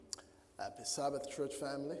Happy Sabbath, church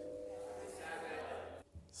family.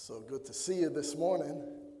 So good to see you this morning.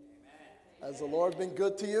 Has the Lord been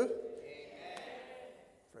good to you?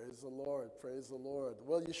 Praise the Lord, praise the Lord.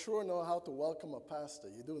 Well, you sure know how to welcome a pastor.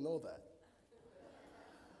 You do know that.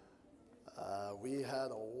 We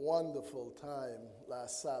had a wonderful time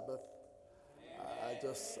last Sabbath.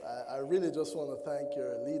 I really just want to thank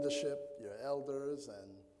your leadership, your elders,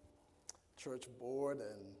 and church board,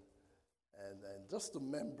 and just the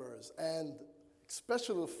members, and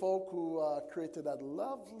especially the folk who created that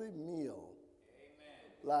lovely meal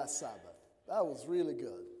last Sabbath. That was really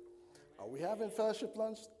good. Are we having fellowship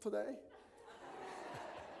lunch today?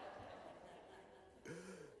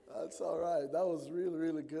 That's all right. That was really,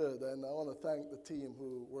 really good. And I want to thank the team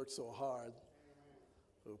who worked so hard,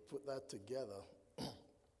 who put that together.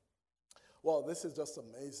 Well, this is just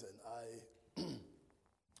amazing.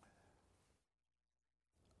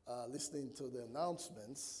 Listening to the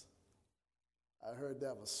announcements, I heard they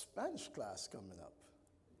have a Spanish class coming up.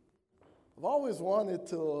 I've always wanted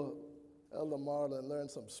to, Elder Marlon, learn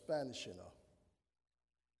some Spanish, you know.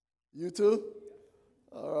 You too?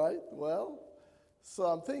 All right, well, so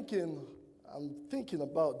I'm thinking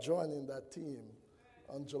about joining that team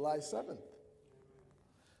on July 7th.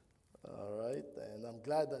 All right, and I'm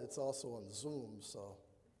glad that it's also on Zoom, so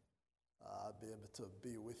I'll be able to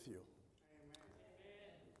be with you.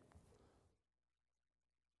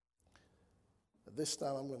 This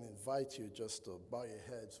time I'm going to invite you just to bow your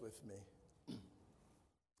heads with me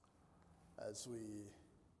as we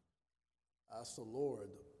ask the Lord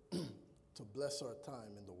to bless our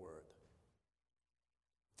time in the Word.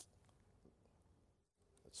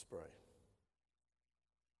 Let's pray.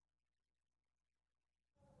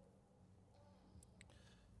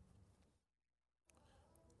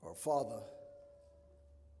 Our Father,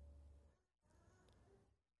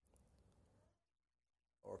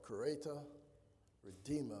 our Creator,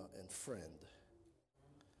 Redeemer, and friend,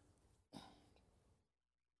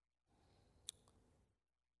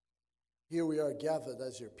 here we are gathered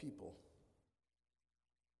as your people.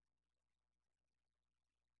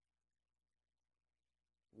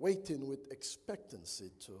 Waiting with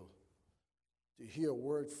expectancy to hear a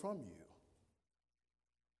word from you.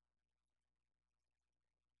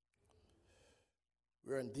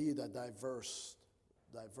 We're indeed a diverse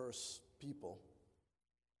people.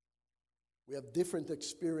 We have different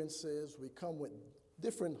experiences. We come with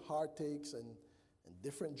different heartaches and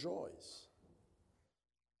different joys.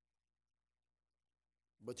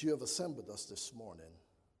 But you have assembled us this morning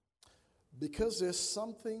because there's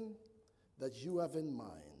something that you have in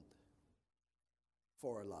mind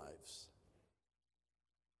for our lives.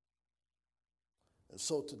 And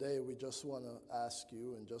so today we just want to ask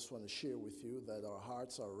you and just want to share with you that our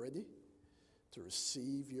hearts are ready to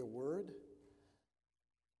receive your word.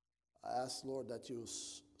 I ask, Lord, that you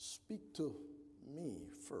speak to me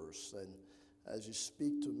first. And as you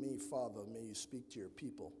speak to me, Father, may you speak to your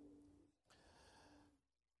people.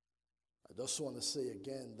 I just want to say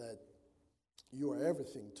again that you are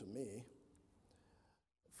everything to me.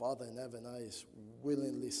 Father in heaven, I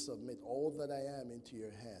willingly submit all that I am into your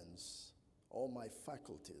hands, all my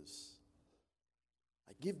faculties.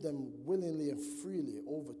 I give them willingly and freely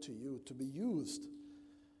over to you to be used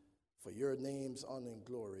for your name's honor and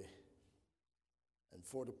glory, and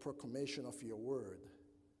for the proclamation of your word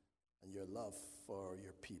and your love for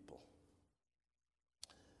your people.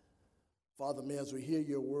 Father, may as we hear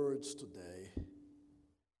your words today,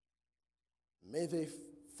 may they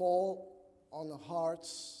fall on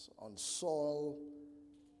hearts, on soil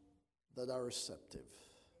that are receptive.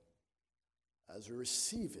 As we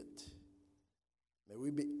receive it, may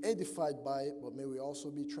we be edified by it, but may we also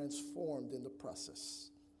be transformed in the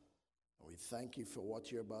process. And we thank you for what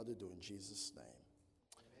you're about to do in Jesus' name.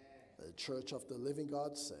 The Church of the Living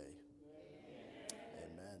God say,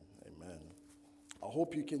 Amen. Amen. I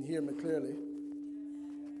hope you can hear me clearly.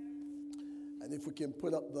 And if we can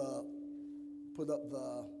put up the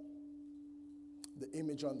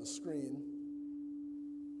image on the screen.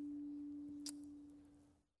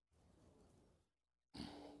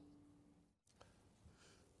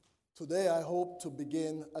 Today I hope to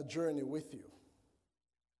begin a journey with you.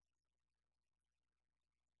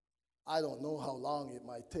 I don't know how long it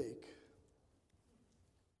might take.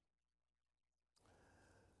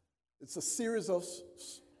 It's a series of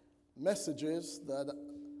messages that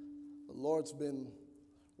the Lord's been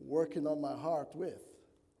working on my heart with.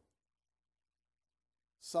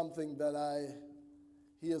 Something that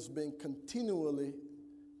He has been continually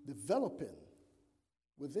developing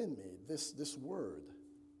within me, this word.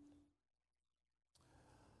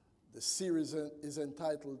 The series is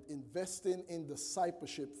entitled Investing in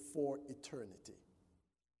Discipleship for Eternity.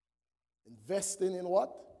 Investing in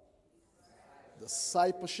what?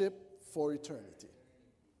 Discipleship for eternity.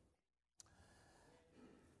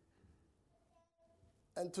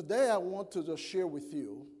 And today I want to just share with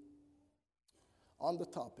you on the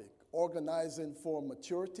topic, organizing for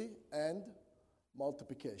maturity and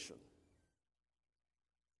multiplication.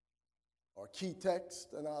 Our key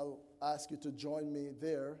text, and I'll ask you to join me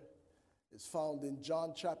there, is found in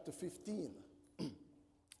John chapter 15.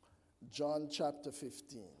 John chapter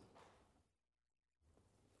 15.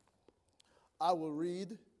 I will read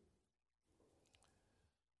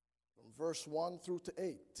from verse 1 through to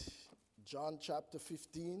 8. John chapter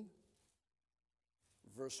 15,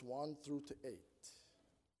 verse 1 through to 8.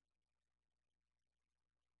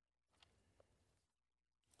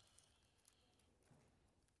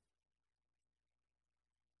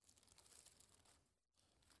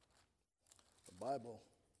 The Bible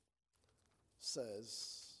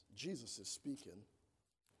says, Jesus is speaking,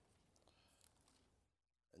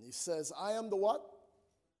 and he says, I am the what?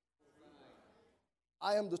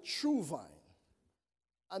 I am the true vine,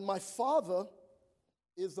 and my Father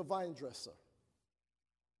is the vine dresser.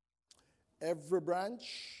 Every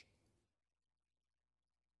branch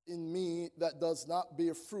in me that does not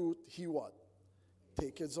bear fruit, he what?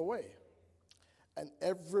 Taketh away. And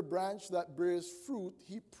every branch that bears fruit,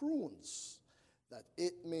 he prunes, that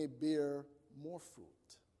it may bear more fruit.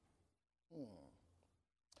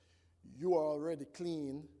 You are already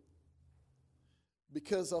clean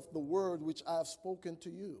because of the word which I have spoken to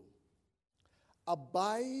you.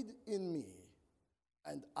 Abide in me,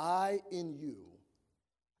 and I in you.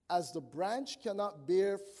 As the branch cannot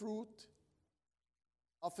bear fruit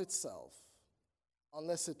of itself,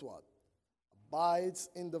 unless it what? Abides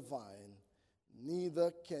in the vine,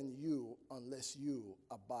 neither can you unless you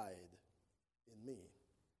abide in me.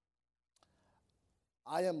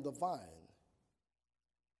 I am the vine.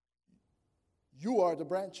 You are the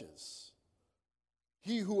branches.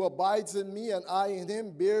 He who abides in me and I in him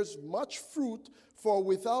bears much fruit, for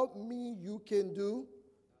without me you can do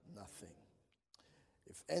nothing.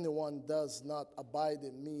 If anyone does not abide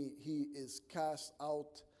in me, he is cast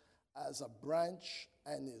out as a branch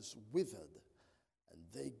and is withered. And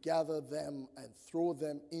they gather them and throw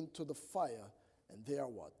them into the fire, and they are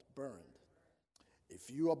what? Burned. If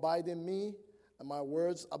you abide in me, and my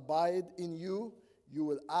words abide in you, you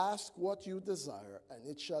will ask what you desire, and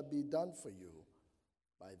it shall be done for you.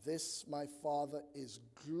 By this my Father is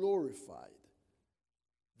glorified,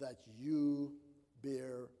 that you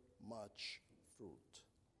bear much fruit.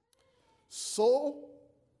 So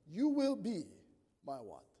you will be my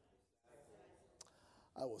what?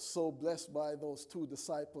 I was so blessed by those two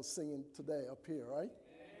disciples singing today up here, right?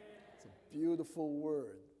 It's a beautiful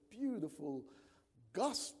word, beautiful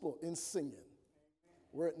gospel in singing.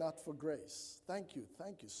 Were it not for grace. Thank you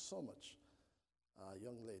so much,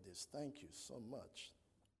 young ladies. Thank you so much.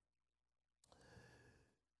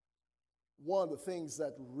 One of the things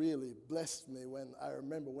that really blessed me when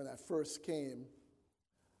I first came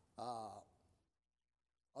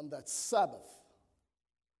on that Sabbath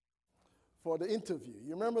for the interview.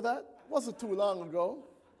 You remember that? Wasn't too long ago.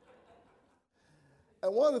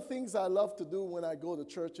 And one of the things I love to do when I go to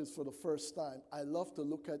churches for the first time, I love to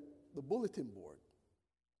look at the bulletin board.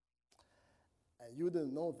 And you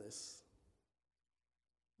didn't know this,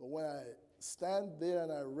 but when I stand there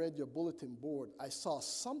and I read your bulletin board, I saw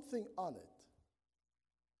something on it.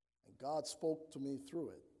 And God spoke to me through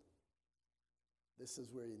it. This is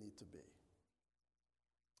where you need to be.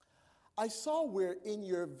 I saw where in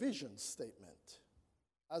your vision statement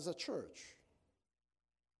as a church,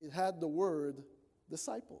 it had the word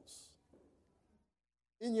disciples.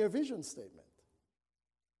 In your vision statement.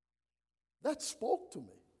 That spoke to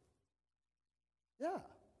me. Yeah,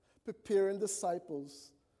 preparing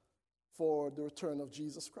disciples for the return of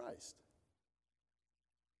Jesus Christ.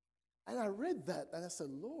 And I read that and I said,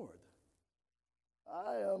 Lord,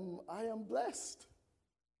 I am blessed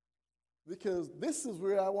because this is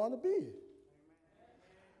where I want to be.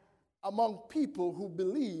 Among people who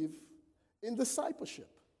believe in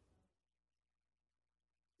discipleship.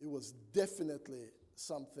 It was definitely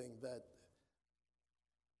something that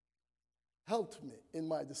helped me in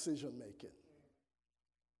my decision making.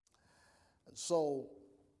 And so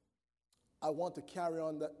I want to carry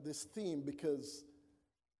on this theme because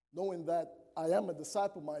knowing that I am a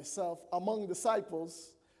disciple myself, among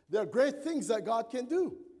disciples, there are great things that God can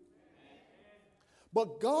do.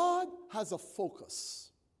 But God has a focus.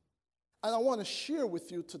 And I want to share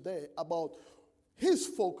with you today about his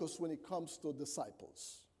focus when it comes to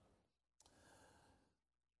disciples.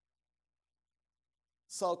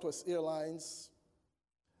 Southwest Airlines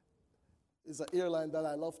is an airline that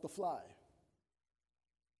I love to fly.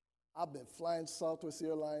 I've been flying Southwest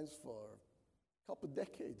Airlines for a couple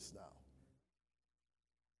decades now.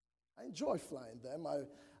 I enjoy flying them.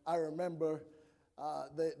 I remember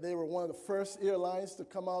they were one of the first airlines to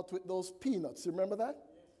come out with those peanuts. You remember that?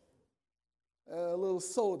 A little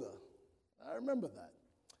soda. I remember that.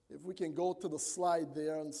 If we can go to the slide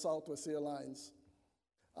there on Southwest Airlines.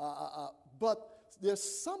 But there's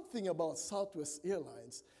something about Southwest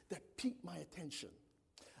Airlines that piqued my attention.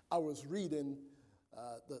 I was reading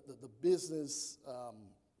the business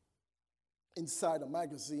Insider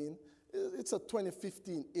magazine. It's a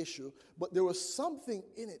 2015 issue, but there was something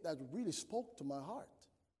in it that really spoke to my heart.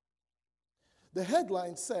 The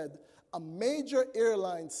headline said, "A major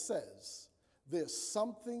airline says there's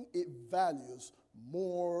something it values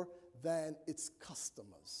more than its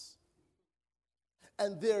customers."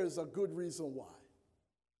 And there is a good reason why.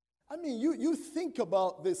 I mean, you think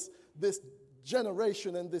about this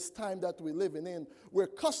generation and this time that we're living in, where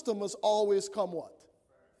customers always come what?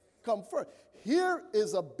 Come first. Here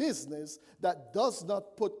is a business that does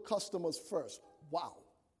not put customers first. Wow.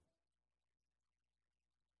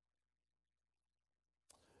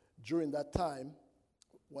 During that time,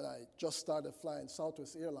 when I just started flying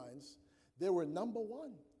Southwest Airlines, they were number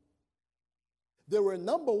one. They were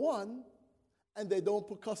number one, and they don't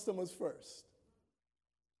put customers first.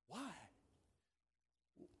 Why?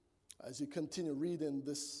 As you continue reading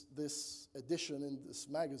this edition in this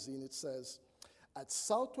magazine, it says, at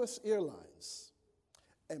Southwest Airlines,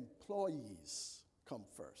 employees come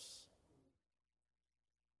first.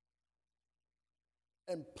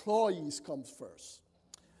 Employees come first.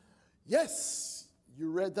 Yes,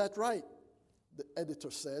 you read that right, the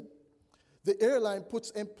editor said. The airline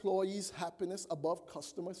puts employees' happiness above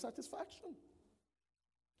customer satisfaction.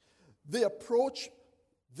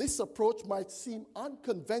 This approach might seem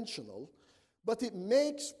unconventional, but it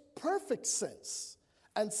makes perfect sense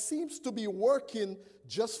and seems to be working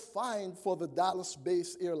just fine for the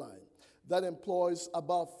Dallas-based airline that employs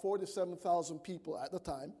about 47,000 people at the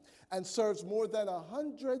time and serves more than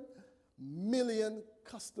 100 million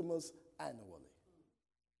customers annually.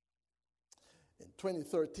 In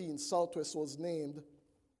 2013, Southwest was named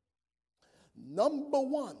number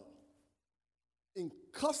one in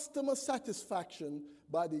customer satisfaction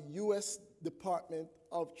by the U.S. Department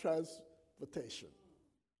of Transportation.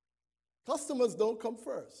 Customers don't come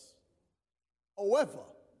first. However,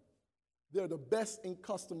 they're the best in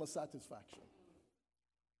customer satisfaction.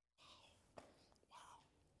 Wow.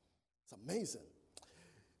 It's amazing.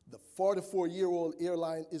 The 44-year-old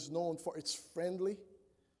airline is known for its friendly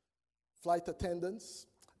flight attendants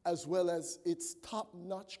as well as its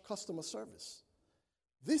top-notch customer service.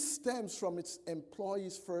 This stems from its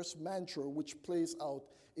employees first mantra, which plays out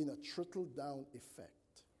in a trickle-down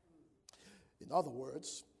effect. In other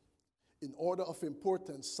words, in order of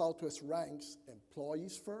importance, Southwest ranks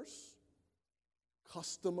employees first,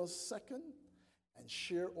 customers second, and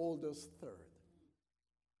shareholders third.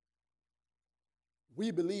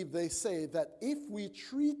 We believe they say that if we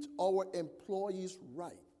treat our employees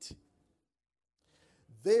right,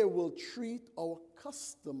 they will treat our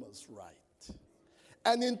customers right.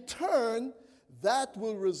 And in turn, that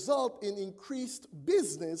will result in increased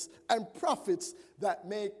business and profits that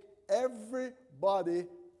make everybody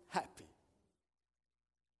happy.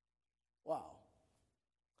 Wow.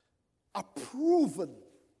 A proven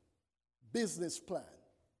business plan.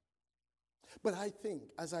 But I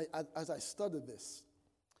think as I study this,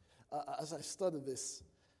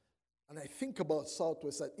 and I think about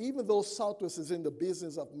Southwest, that even though Southwest is in the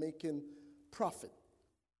business of making profit,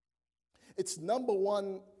 its number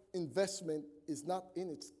one investment is not in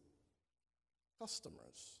its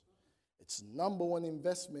customers. Its number one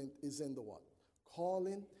investment is in the what?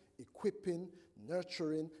 Calling, equipping,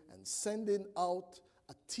 nurturing, and sending out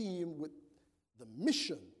a team with the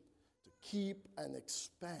mission to keep and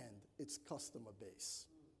expand its customer base.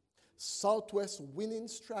 Southwest's winning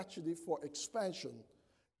strategy for expansion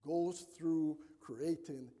goes through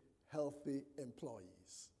creating healthy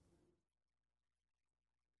employees.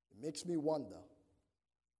 It makes me wonder,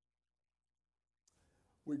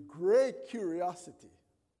 with great curiosity,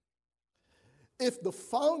 if the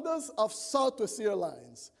founders of Southwest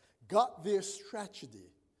Airlines got their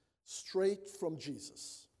strategy straight from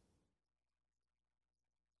Jesus.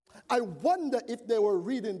 I wonder if they were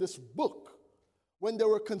reading this book when they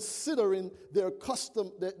were considering their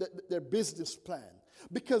business plan.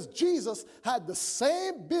 Because Jesus had the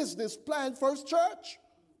same business plan for his church.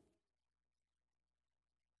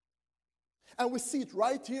 And we see it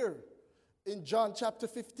right here in John chapter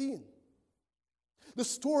 15. The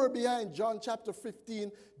story behind John chapter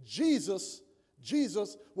 15, Jesus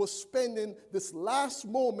was spending this last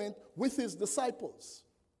moment with his disciples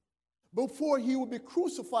before he would be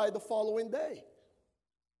crucified the following day.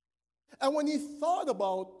 And when he thought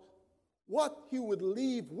about what he would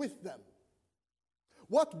leave with them,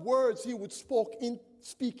 what words he would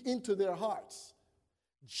speak into their hearts,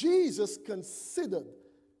 Jesus considered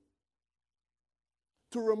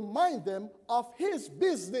to remind them of his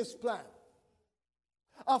business plan,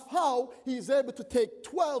 of how he's able to take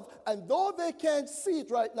 12, and though they can't see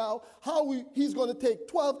it right now, how he's going to take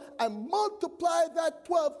 12 and multiply that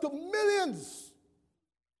 12 to millions.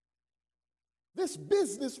 This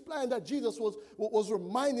business plan that Jesus was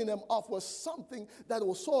reminding them of was something that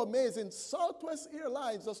was so amazing. Southwest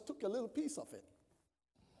Airlines just took a little piece of it.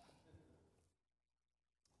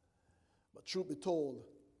 But truth be told,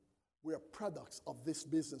 we are products of this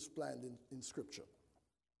business plan in Scripture.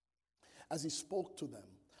 As he spoke to them,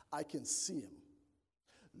 I can see him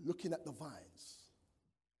looking at the vines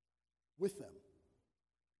with them.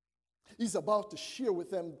 He's about to share with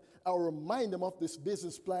them or remind them of this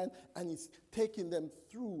business plan, and he's taking them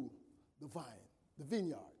through the vine, the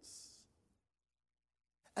vineyards.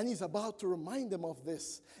 And he's about to remind them of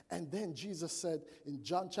this. And then Jesus said in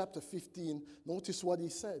John chapter 15, notice what he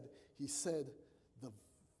said. He said,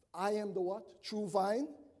 I am the what? True vine,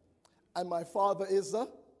 and my Father is the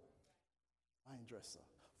vine dresser.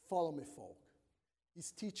 Follow me, folk.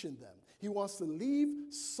 He's teaching them. He wants to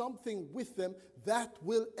leave something with them that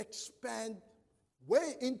will expand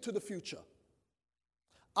way into the future.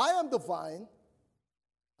 I am the vine,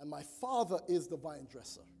 and my Father is the vine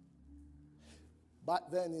dresser.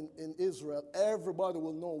 Back then in Israel, everybody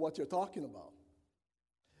will know what you're talking about.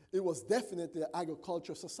 It was definitely an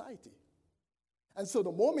agricultural society. And so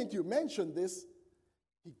the moment you mentioned this,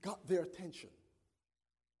 he got their attention.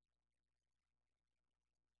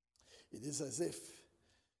 It is as if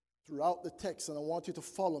throughout the text, and I want you to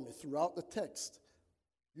follow me, throughout the text,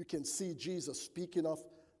 you can see Jesus speaking of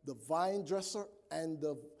the vine dresser and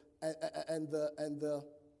the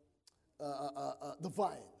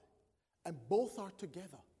vine. And both are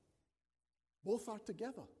together. Both are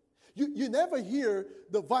together. You never hear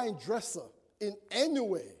the vine dresser in any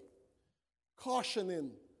way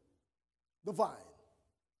cautioning the vine.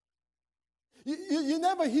 You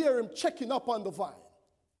never hear him checking up on the vine.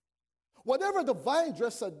 Whatever the vine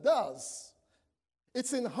dresser does,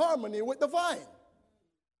 it's in harmony with the vine.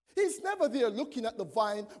 He's never there looking at the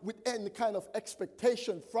vine with any kind of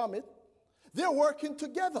expectation from it. They're working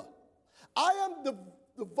together. I am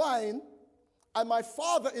the vine, and my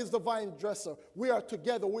Father is the vine dresser. We are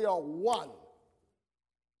together. We are one.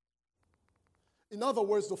 In other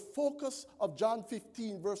words, the focus of John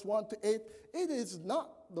 15, verse 1 to 8, it is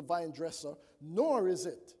not the vine dresser, nor is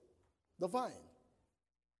it the vine.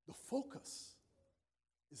 The focus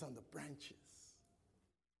is on the branches.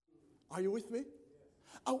 Are you with me?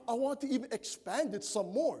 I want to even expand it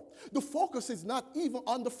some more. The focus is not even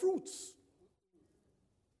on the fruits.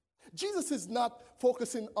 Jesus is not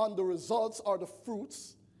focusing on the results or the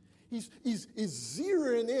fruits. He's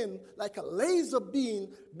zeroing in like a laser beam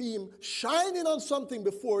shining on something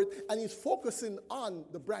before it, and he's focusing on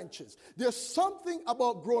the branches. There's something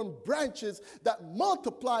about growing branches that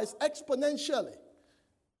multiplies exponentially.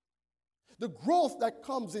 The growth that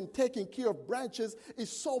comes in taking care of branches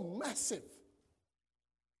is so massive.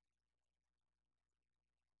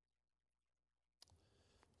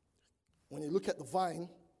 When you look at the vine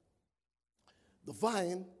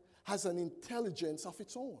has an intelligence of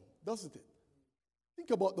its own, doesn't it? Think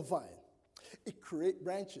about the vine. It creates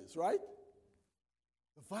branches, right?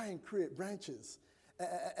 The vine creates branches.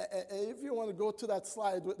 If you want to go to that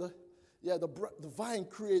slide with the vine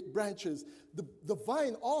creates branches. The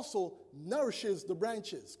vine also nourishes the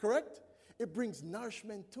branches, correct? It brings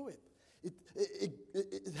nourishment to it.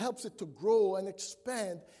 It helps it to grow and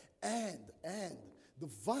expand. And the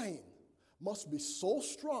vine must be so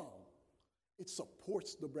strong, it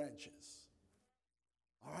supports the branches.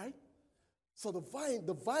 All right? So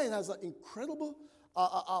the vine has an incredible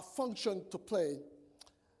function to play.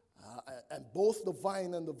 And both the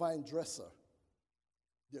vine and the vine dresser,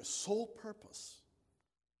 their sole purpose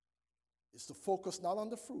is to focus not on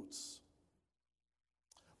the fruits,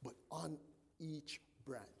 but on each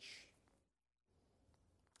branch.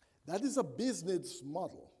 That is a business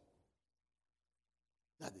model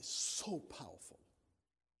that is so powerful.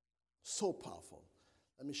 So powerful.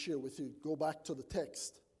 Let me share with you. Go back to the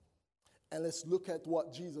text and let's look at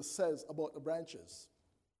what Jesus says about the branches.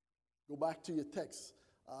 Go back to your text.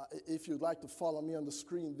 If you'd like to follow me on the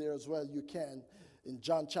screen there as well, you can. In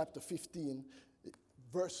John chapter 15,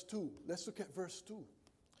 Verse 2. Let's look at verse 2.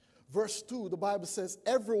 Verse 2, the Bible says,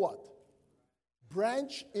 every what?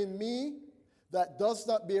 Branch in me that does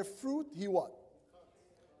not bear fruit, he what?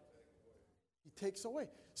 He takes away.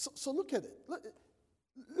 So look at it.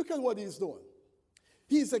 Look at what he's doing.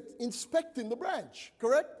 He's inspecting the branch,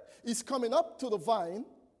 correct? He's coming up to the vine,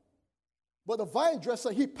 but the vine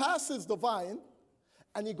dresser, he passes the vine,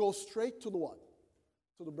 and he goes straight to the what?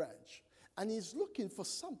 To the branch. And he's looking for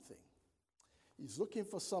something. He's looking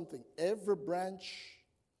for something. Every branch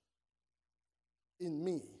in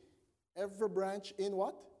me. Every branch in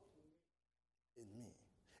what? In me.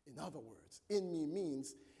 In other words, in me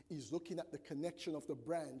means he's looking at the connection of the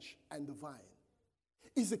branch and the vine.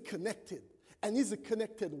 Is it connected? And is it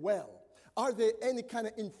connected well? Are there any kind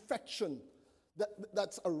of infection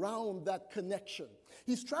that's around that connection?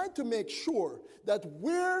 He's trying to make sure that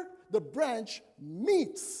where the branch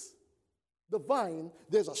meets the vine,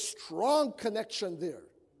 there's a strong connection there.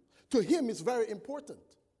 To him, it's very important.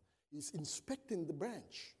 He's inspecting the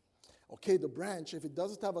branch. Okay, the branch, if it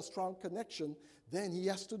doesn't have a strong connection, then he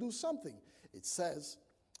has to do something. It says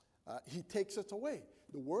he takes it away.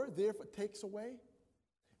 The word there for takes away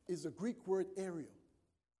is the Greek word ario.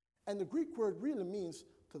 And the Greek word really means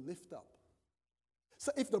to lift up.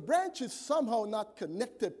 So if the branch is somehow not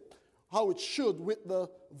connected how it should with the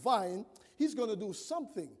vine, he's going to do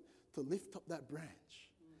something to lift up that branch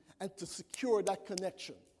and to secure that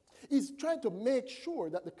connection. He's trying to make sure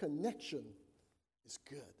that the connection is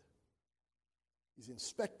good. He's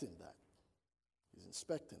inspecting that. He's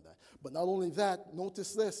inspecting that. But not only that,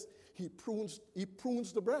 notice this, he prunes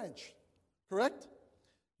the branch, correct?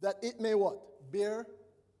 That it may what? Bear.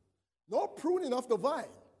 No pruning of the vine.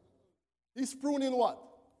 He's pruning what?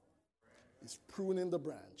 He's pruning the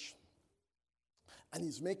branch. And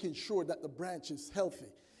he's making sure that the branch is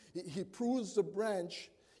healthy. He prunes the branch.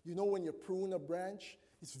 You know, when you prune a branch,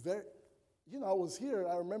 it's very,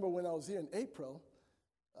 I remember when I was here in April,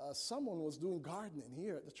 someone was doing gardening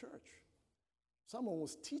here at the church. Someone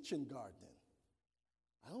was teaching gardening.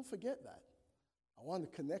 I don't forget that. I want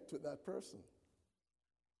to connect with that person.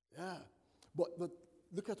 Yeah. But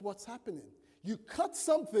look at what's happening. You cut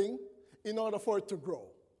something in order for it to grow.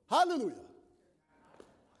 Hallelujah.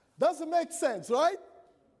 Doesn't make sense, right?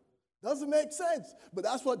 Doesn't make sense. But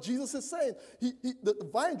that's what Jesus is saying. The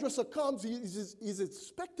vine dresser comes, he's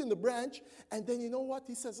inspecting the branch, and then you know what?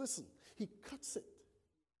 He says, listen, he cuts it.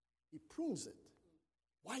 He prunes it.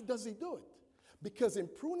 Why does he do it? Because in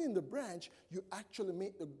pruning the branch, you actually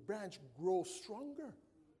make the branch grow stronger.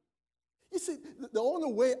 You see, the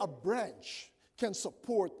only way a branch can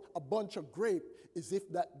support a bunch of grape is if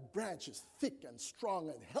that branch is thick and strong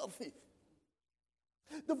and healthy.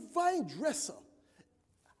 The vine dresser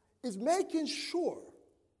is making sure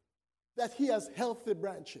that he has healthy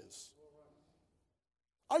branches.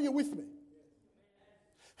 Are you with me?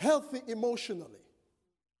 Healthy emotionally,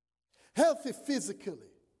 healthy physically,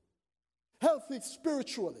 healthy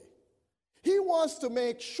spiritually. He wants to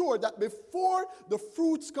make sure that before the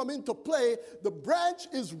fruits come into play, the branch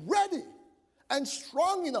is ready and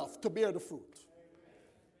strong enough to bear the fruit.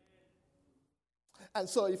 And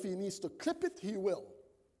so if he needs to clip it, he will.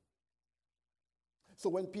 So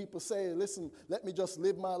when people say, listen, let me just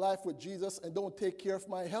live my life with Jesus and don't take care of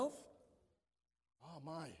my health, oh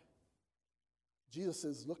my. Jesus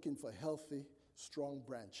is looking for healthy, strong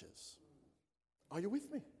branches. Are you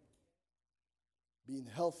with me? Being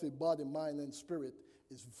healthy, body, mind, and spirit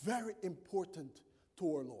is very important to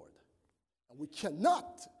our Lord. And we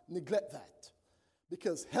cannot neglect that.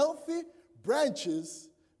 Because healthy branches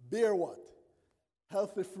bear what?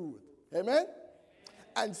 Healthy fruit. Amen?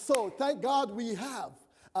 And so, thank God we have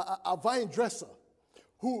a vine dresser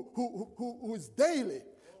who is daily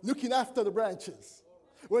looking after the branches.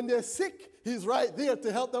 When they're sick, he's right there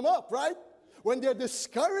to help them up, right? When they're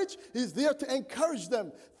discouraged, he's there to encourage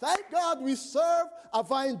them. Thank God we serve a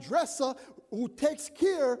vine dresser who takes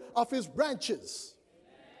care of his branches.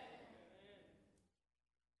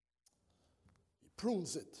 He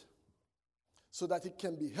prunes it so that it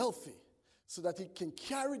can be healthy, so that it can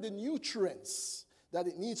carry the nutrients that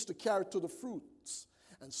it needs to carry to the fruits,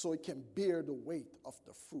 and so it can bear the weight of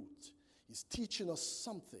the fruit. He's teaching us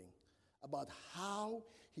something about how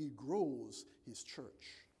he grows his church.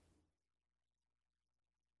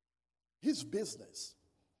 His business,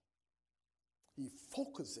 he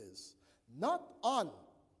focuses not on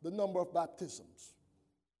the number of baptisms.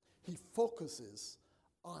 He focuses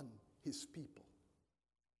on his people.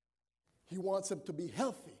 He wants them to be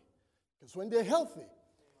healthy, because when they're healthy,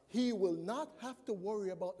 he will not have to worry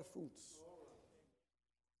about the fruits.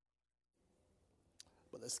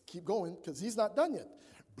 But let's keep going, because he's not done yet.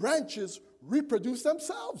 branches reproduce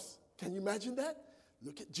themselves. Can you imagine that?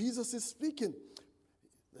 Look at Jesus is speaking.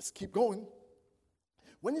 Let's keep going.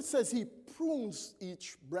 When it says he prunes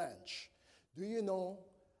each branch, do you know,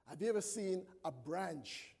 have you ever seen a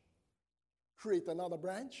branch create another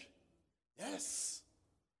branch? Yes,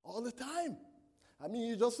 all the time. I mean,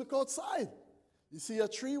 you just look outside. You see a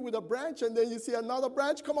tree with a branch, and then you see another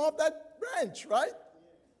branch come off that branch, right?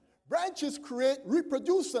 Branches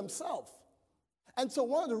reproduce themselves. And so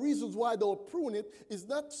one of the reasons why they'll prune it is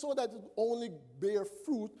not so that it only bear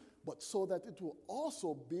fruit, but so that it will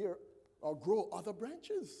also bear or grow other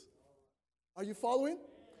branches. Are you following?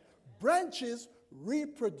 Branches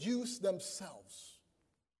reproduce themselves.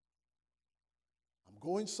 I'm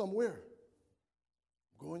going somewhere.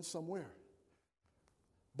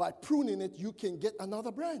 By pruning it, you can get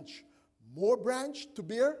another branch. More branch to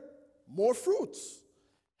bear more fruits.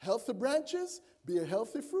 Healthy branches bear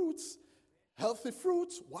healthy fruits. Healthy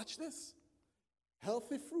fruits, watch this.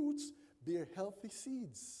 Healthy fruits bear healthy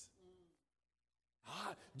seeds.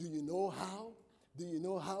 Do you know how? Do you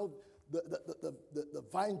know how the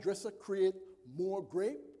vine dresser create more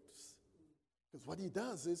grapes? Because what he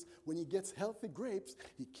does is when he gets healthy grapes,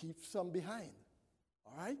 he keeps some behind.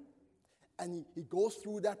 All right? And he goes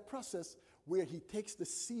through that process where he takes the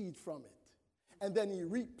seed from it. And then he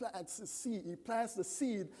replants the seed. He plants the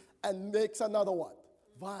seed and makes another what?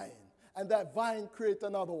 Vine. And that vine creates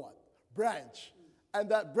another what? Branch. And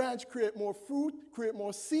that branch create more fruit, create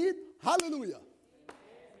more seed. Hallelujah.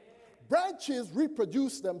 Branches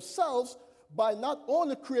reproduce themselves by not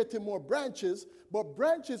only creating more branches, but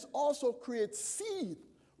branches also create seed,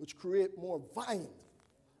 which create more vine.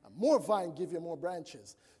 And more vine give you more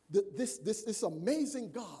branches. This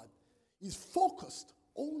amazing God is focused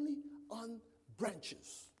only on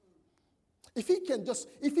branches. If he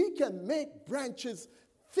can make branches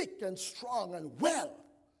thick and strong and well,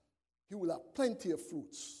 he will have plenty of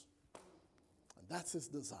fruits. And that's his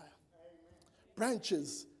desire.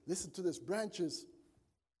 Branches, listen to this, branches,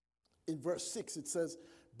 in verse 6, it says,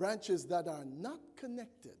 branches that are not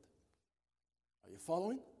connected. Are you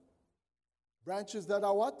following? Branches that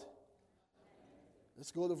are what?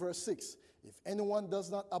 Let's go to verse 6. If anyone does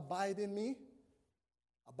not abide in me,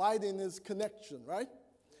 abiding is connection, right?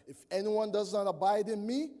 If anyone does not abide in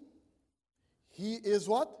me, he is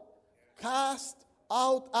what? Cast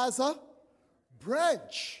out as a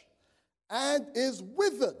branch and is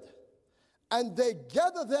withered. And they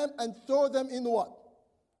gather them and throw them in what?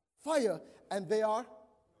 Fire. And they are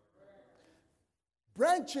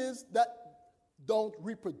branches that don't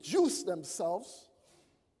reproduce themselves.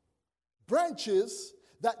 Branches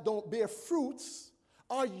that don't bear fruits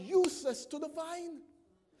are useless to the vine.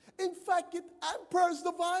 In fact, it hampers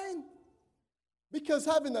the vine. Because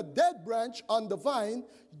having a dead branch on the vine,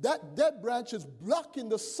 that dead branch is blocking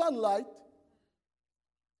the sunlight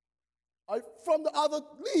from the other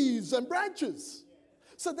leaves and branches.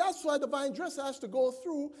 So that's why the vine dresser has to go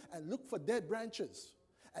through and look for dead branches.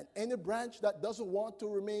 And any branch that doesn't want to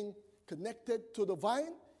remain connected to the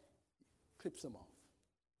vine, clips them off.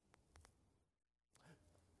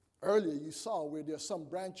 Earlier you saw where there are some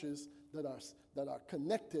branches that are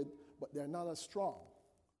connected, but they're not as strong.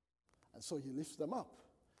 And so he lifts them up.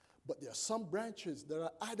 But there are some branches that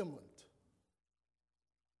are adamant.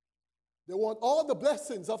 They want all the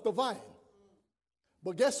blessings of the vine.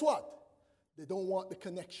 But guess what? They don't want the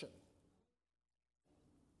connection.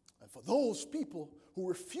 And for those people who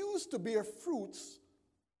refuse to bear fruits,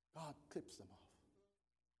 God clips them off.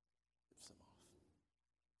 Clips them off.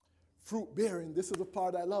 Fruit bearing, this is the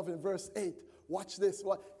part I love in verse 8. Watch this.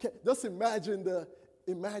 Just imagine the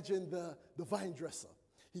vine dresser.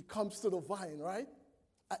 He comes to the vine, right?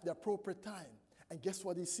 At the appropriate time. And guess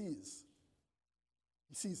what he sees?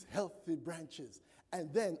 He sees healthy branches.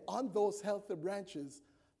 And then on those healthy branches,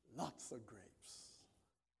 lots of grapes.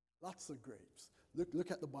 Lots of grapes. Look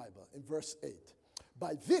at the Bible in verse 8.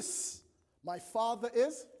 By this, my Father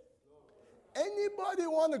is. Anybody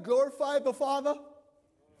want to glorify the Father?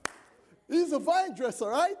 He's a vine dresser,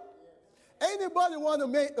 right? Anybody want to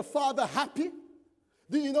make the Father happy?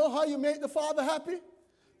 Do you know how you make the Father happy?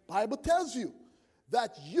 Bible tells you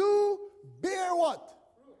that you bear what?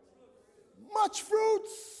 Much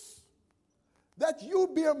fruits. That you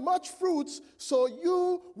bear much fruits, so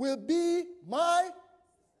you will be my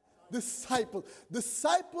disciple.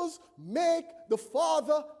 Disciples make the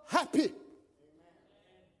Father happy.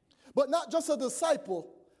 But not just a disciple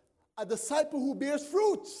who bears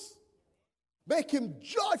fruits. Make him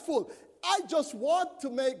joyful. I just want to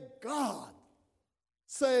make God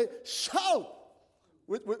say, shout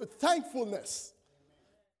with thankfulness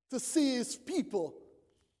to see his people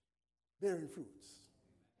bearing fruits.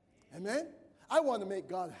 Amen? I want to make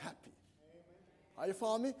God happy. Are you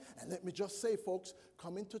following me? And let me just say, folks,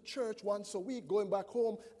 coming to church once a week, going back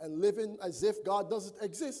home and living as if God doesn't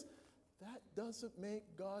exist, that doesn't make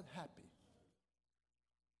God happy.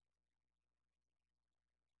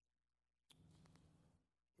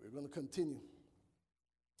 We're going to continue.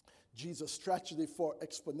 Jesus' strategy for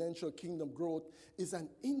exponential kingdom growth is an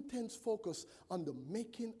intense focus on the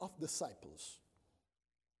making of disciples.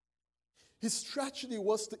 His strategy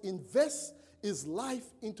was to invest his life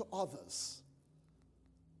into others.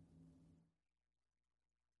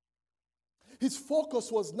 His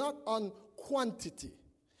focus was not on quantity.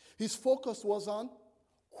 His focus was on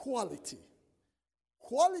quality.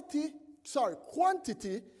 Quantity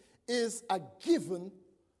is a given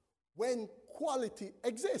when quality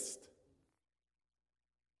exists.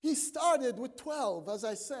 He started with 12, as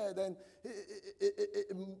I said, and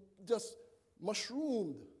it just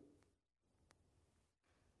mushroomed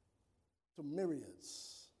to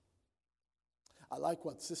myriads. I like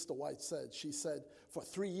what Sister White said. She said, for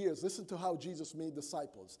 3 years, listen to how Jesus made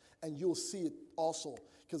disciples, and you'll see it also,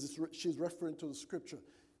 because she's referring to the scripture.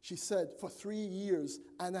 She said, for 3 years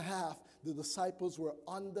and a half, the disciples were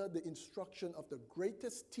under the instruction of the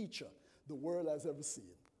greatest teacher the world has ever seen.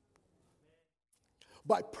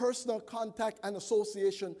 By personal contact and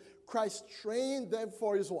association, Christ trained them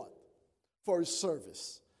for his what? For his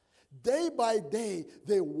service. Day by day,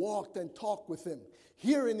 they walked and talked with him,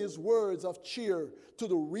 hearing his words of cheer to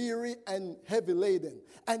the weary and heavy laden,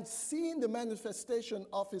 and seeing the manifestation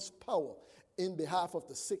of his power in behalf of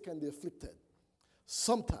the sick and the afflicted.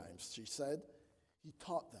 Sometimes, she said, he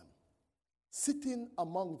taught them, sitting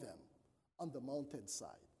among them on the mountainside.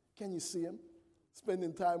 Can you see him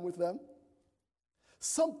spending time with them?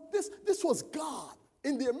 This was God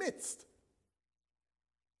in their midst.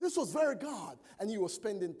 This was very God, and he was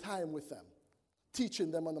spending time with them, teaching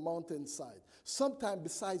them on the mountainside. Sometimes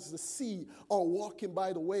besides the sea or walking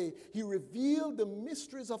by the way, he revealed the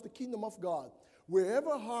mysteries of the kingdom of God.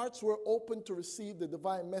 Wherever hearts were open to receive the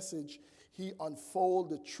divine message, he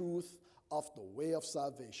unfolded the truth of the way of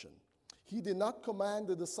salvation. He did not command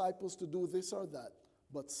the disciples to do this or that,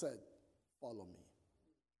 but said, follow me.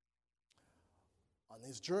 On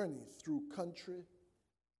his journey through country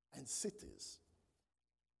and cities,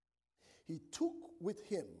 he took them with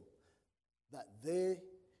him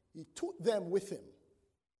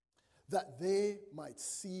that they might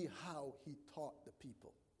see how he taught the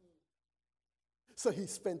people. So he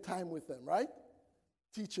spent time with them, right?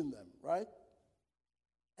 Teaching them, right?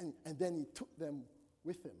 And then he took them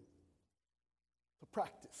with him to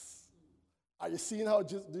practice. Are you seeing how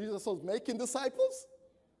Jesus was making disciples?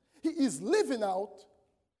 He is living out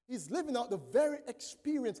the very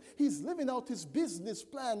experience. He's living out his business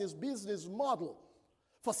plan, his business model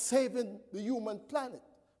for saving the human planet,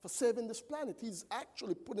 for saving this planet. He's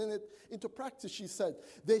actually putting it into practice, she said.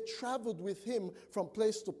 They traveled with him from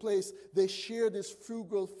place to place. They shared his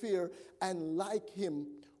frugal fare, and like him,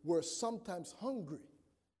 were sometimes hungry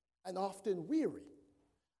and often weary.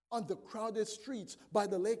 On the crowded streets, by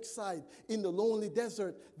the lakeside, in the lonely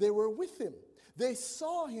desert, they were with him. They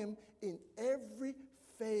saw him in every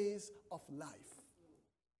phase of life.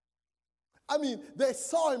 I mean, they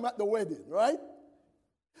saw him at the wedding, right?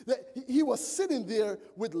 He was sitting there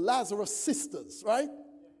with Lazarus' sisters, right?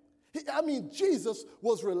 Jesus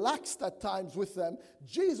was relaxed at times with them.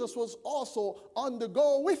 Jesus was also on the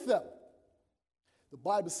go with them. The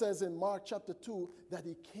Bible says in Mark chapter 2 that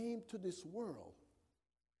he came to this world.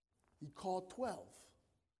 He called 12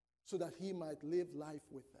 so that he might live life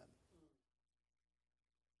with them.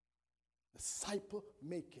 Disciple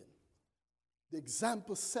making. The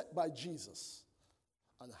example set by Jesus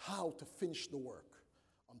on how to finish the work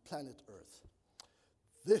on planet Earth.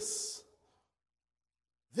 This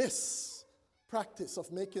practice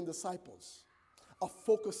of making disciples, of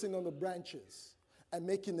focusing on the branches and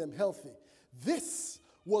making them healthy, this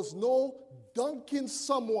was no dunking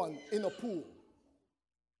someone in a pool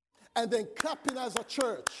and then clapping as a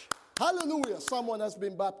church. Hallelujah, someone has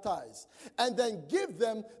been baptized. And then give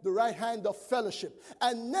them the right hand of fellowship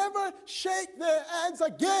and never shake their hands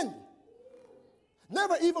again.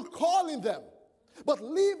 Never even calling them, but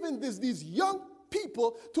leaving these young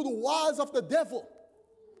people to the wiles of the devil.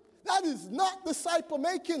 That is not disciple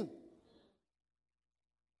making.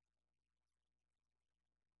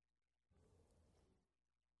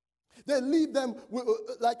 They leave them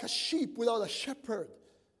like a sheep without a shepherd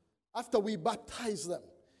after we baptize them.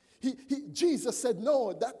 Jesus said,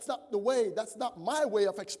 no, that's not the way. That's not my way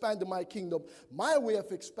of expanding my kingdom. My way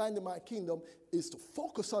of expanding my kingdom is to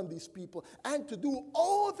focus on these people and to do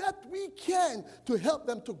all that we can to help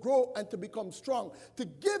them to grow and to become strong, to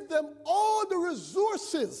give them all the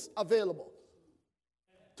resources available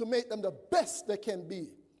to make them the best they can be.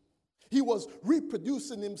 He was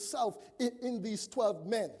reproducing himself in these 12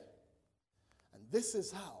 men. And this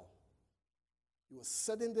is how he was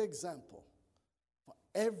setting the example for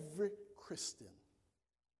every Christian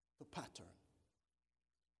to pattern.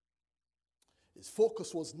 His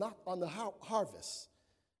focus was not on the harvest.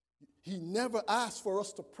 He never asked for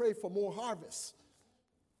us to pray for more harvest.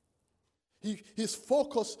 His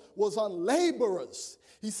focus was on laborers.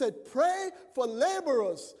 He said, pray for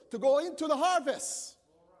laborers to go into the harvest.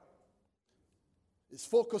 His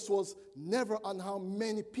focus was never on how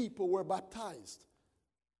many people were baptized.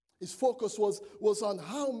 His focus was on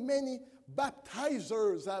how many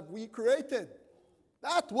baptizers have we created.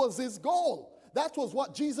 That was his goal. That was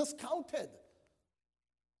what Jesus counted.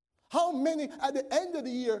 How many, at the end of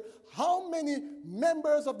the year, how many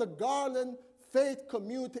members of the Garland Faith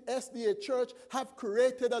Community SDA Church have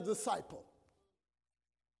created a disciple?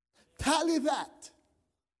 Tally that.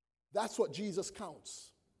 That's what Jesus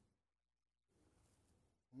counts.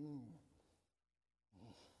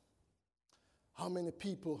 How many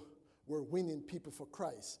people were winning people for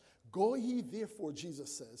Christ? Go ye therefore,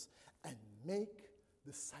 Jesus says, and make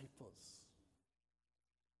disciples.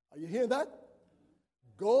 Are you hearing that?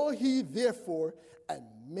 Go ye therefore and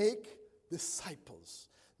make disciples.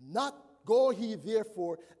 Not go ye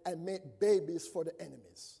therefore and make babies for the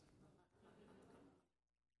enemies.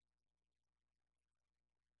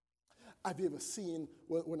 Have you ever seen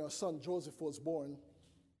when our son Joseph was born?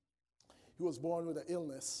 He was born with an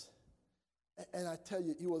illness. And I tell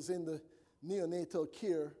you, he was in the neonatal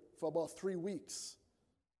care for about 3 weeks.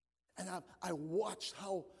 And I watched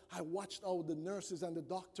how the nurses and the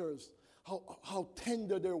doctors, how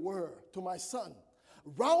tender they were to my son.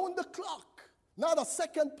 Round the clock, not a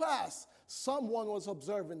second passed, someone was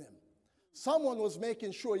observing him. Someone was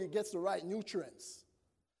making sure he gets the right nutrients.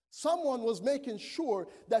 Someone was making sure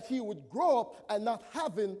that he would grow up and not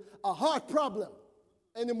having a heart problem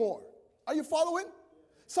anymore. Are you following?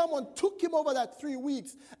 Someone took him over that 3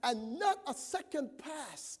 weeks, and not a second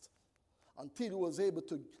passed until he was able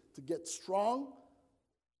to get strong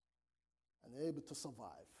and able to survive.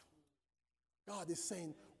 God is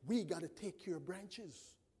saying, we got to take care of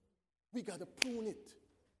branches. We got to prune it.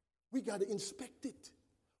 We got to inspect it.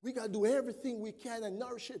 We got to do everything we can and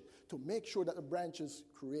nourish it to make sure that the branches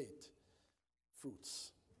create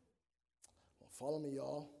fruits. Well, follow me,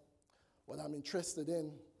 y'all. What I'm interested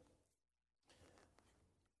in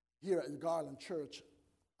here at the Garland Church,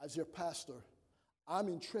 as your pastor, I'm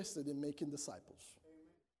interested in making disciples.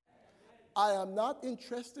 I am not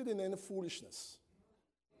interested in any foolishness.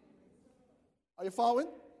 Are you following?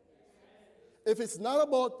 If it's not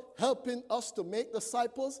about helping us to make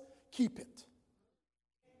disciples, keep it.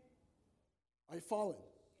 Are you following?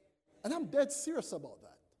 And I'm dead serious about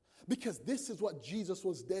that. Because this is what Jesus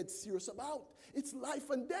was dead serious about. It's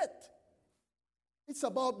life and death. It's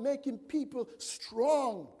about making people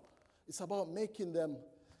strong. It's about making them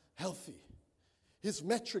healthy. His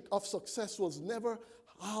metric of success was never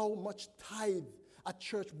how much tithe a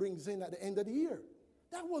church brings in at the end of the year.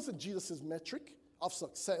 That wasn't Jesus' metric of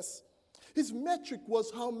success. His metric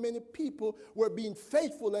was how many people were being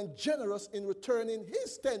faithful and generous in returning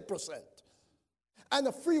his 10% and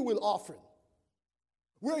a free will offering.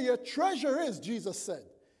 Where your treasure is, Jesus said,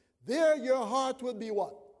 there your heart will be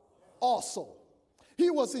what? Also. He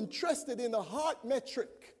was interested in the heart metric.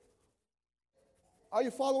 Are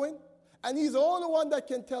you following? And he's the only one that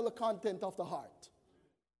can tell the content of the heart.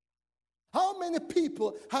 How many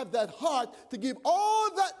people have that heart to give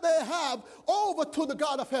all that they have over to the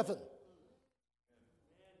God of heaven?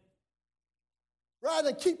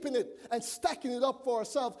 Rather than keeping it and stacking it up for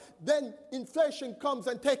ourselves, then inflation comes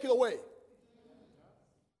and take it away.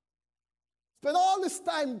 Spend all this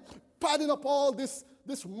time padding up all this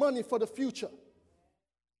money for the future.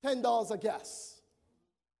 $10 a gas.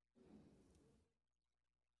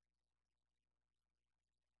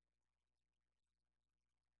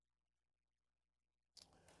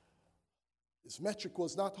 His metric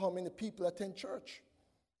was not how many people attend church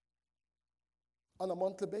on a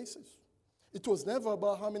monthly basis. It was never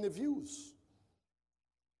about how many views,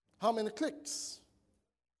 how many clicks,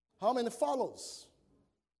 how many follows.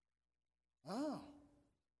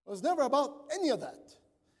 It was never about any of that.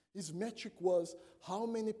 His metric was how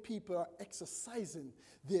many people are exercising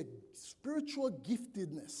their spiritual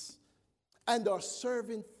giftedness and are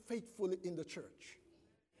serving faithfully in the church.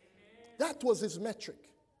 That was his metric.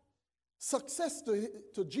 Success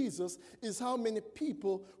to Jesus is how many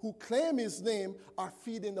people who claim his name are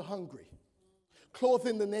feeding the hungry,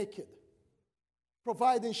 clothing the naked,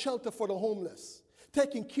 providing shelter for the homeless,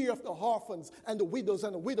 taking care of the orphans and the widows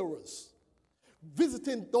and the widowers,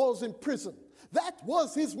 visiting those in prison. That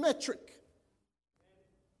was his metric.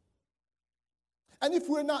 And if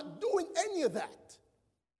we're not doing any of that,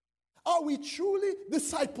 are we truly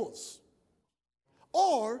disciples?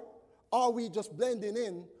 Or are we just blending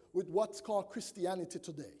in with what's called Christianity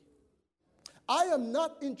today? I am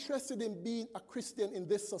not interested in being a Christian in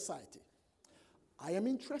this society. I am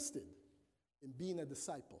interested in being a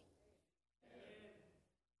disciple.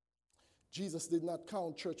 Jesus did not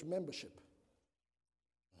count church membership.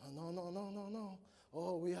 No.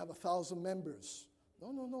 Oh, we have 1,000 members. No,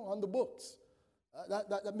 on the books.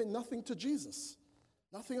 That meant nothing to Jesus.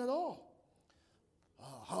 Nothing at all.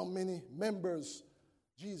 How many members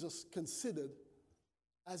Jesus considered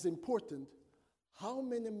as important? How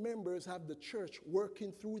many members have the church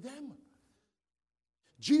working through them?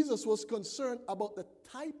 Jesus was concerned about the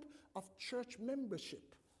type of church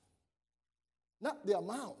membership, not the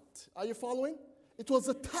amount. Are you following? It was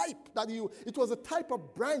a type it was a type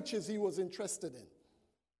of branches he was interested in.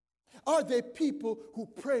 Are they people who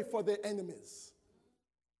pray for their enemies?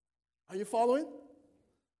 Are you following?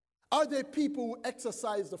 Are they people who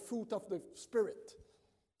exercise the fruit of the Spirit,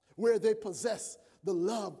 where they possess the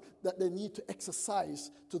love that they need to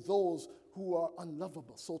exercise to those who are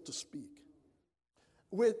unlovable, so to speak?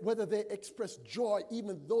 Whether they express joy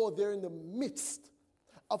even though they're in the midst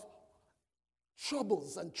of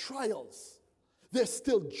troubles and trials. They're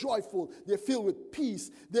still joyful. They're filled with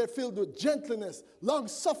peace. They're filled with gentleness,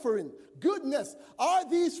 long-suffering, goodness. Are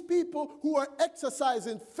these people who are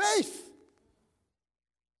exercising faith?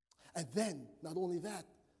 And then, not only that,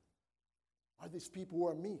 are these people who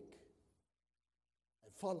are meek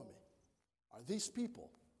and follow me? Are these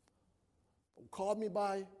people who call me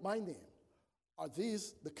by my name? Are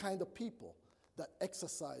these the kind of people that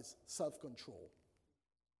exercise self-control?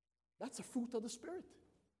 That's a fruit of the Spirit.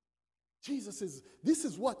 This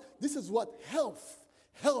is what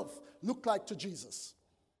health looked like to Jesus.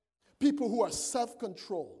 People who are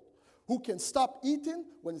self-controlled, who can stop eating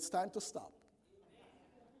when it's time to stop.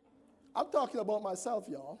 I'm talking about myself,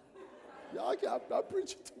 y'all. I'm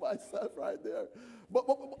preaching to myself right there. But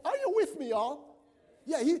are you with me, y'all?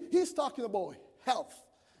 Yeah, he's talking about health.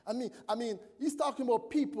 I mean, he's talking about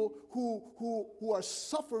people who are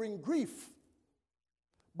suffering grief.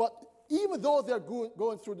 But even though they're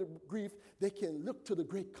going through the grief, they can look to the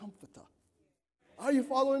great comforter. Are you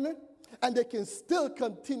following me? And they can still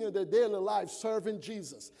continue their daily life serving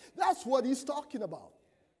Jesus. That's what he's talking about.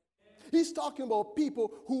 He's talking about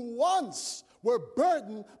people who once were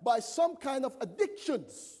burdened by some kind of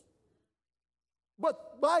addictions.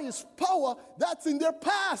 But by his power, that's in their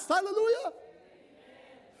past. Hallelujah. Amen.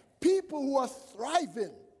 People who are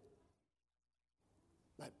thriving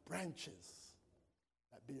like branches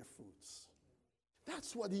that bear fruits.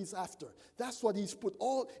 That's what he's after. That's what he's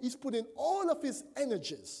putting all of his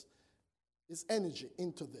energy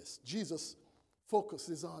into this. Jesus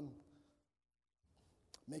focuses on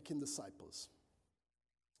making disciples.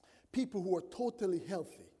 People who are totally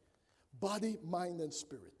healthy, body, mind, and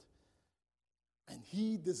spirit. And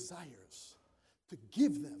he desires to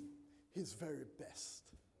give them his very best.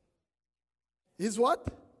 His what?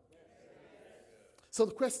 So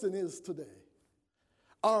the question is today,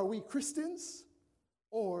 are we Christians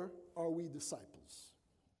or are we disciples?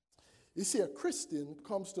 You see, a Christian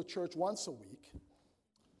comes to church once a week.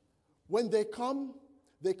 When they come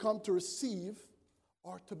to receive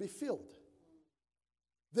or to be filled.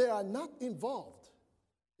 They are not involved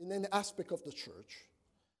in any aspect of the church,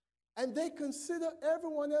 and they consider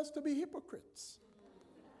everyone else to be hypocrites.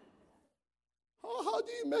 How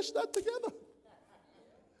do you mesh that together?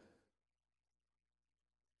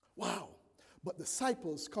 Wow. But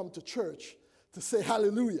disciples come to church to say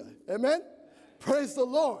hallelujah. Amen? Praise the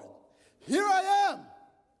Lord. Here I am.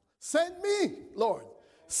 Send me, Lord.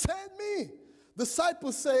 Send me.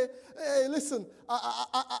 Disciples say, hey, listen,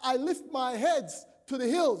 I lift my heads to the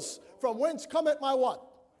hills, from whence cometh my what?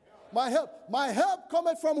 My help. My help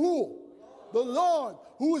cometh from who? The Lord,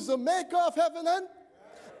 who is the maker of heaven and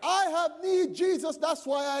I have need, Jesus. That's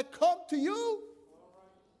why I come to you.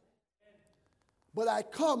 But I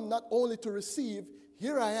come not only to receive,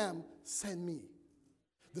 here I am, send me.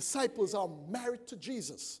 Disciples are married to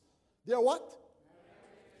Jesus. They're what?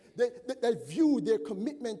 They view their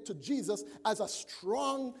commitment to Jesus as a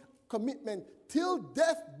strong commitment till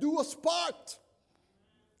death do us part.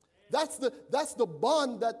 That's the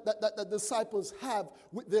bond that the disciples have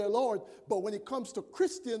with their Lord. But when it comes to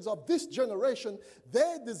Christians of this generation,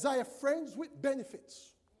 they desire friends with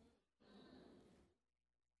benefits.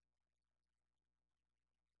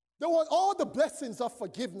 They want all the blessings of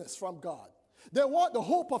forgiveness from God. They want the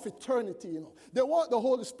hope of eternity, They want the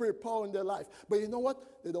Holy Spirit power in their life. But you know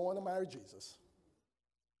what? They don't want to marry Jesus.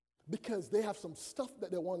 Because they have some stuff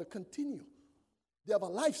that they want to continue. They have a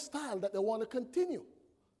lifestyle that they want to continue.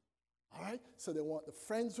 All right? So they want the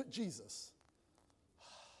friends with Jesus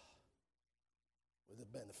with the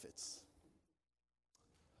benefits.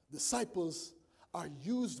 Disciples are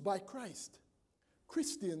used by Christ.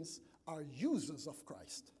 Christians are users of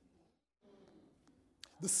Christ.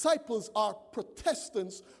 Disciples are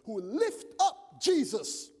Protestants who lift up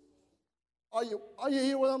Jesus. Are you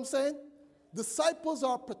hearing what I'm saying? Disciples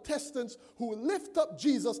are Protestants who lift up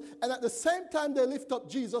Jesus, and at the same time they lift up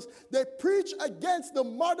Jesus, they preach against the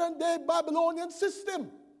modern day Babylonian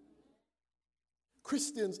system.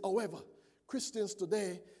 Christians, however, Christians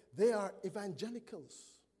today, they are evangelicals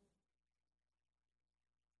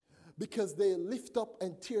because they lift up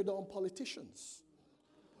and tear down politicians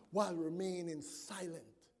while remaining silent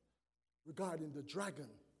regarding the dragon,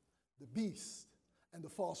 the beast, and the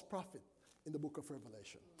false prophet in the book of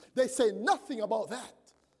Revelation. They say nothing about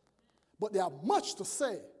that, but they have much to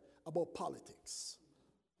say about politics.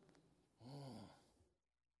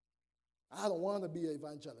 I don't want to be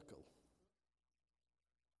evangelical.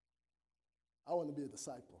 I want to be a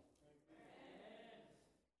disciple.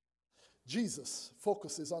 Jesus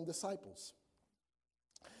focuses on disciples.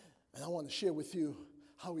 And I want to share with you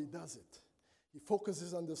how he does it. He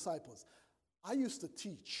focuses on disciples. I used to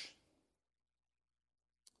teach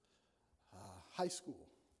high school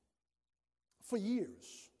for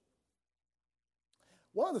years.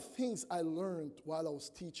 One of the things I learned while I was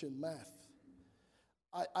teaching math,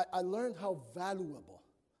 I learned how valuable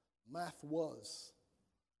math was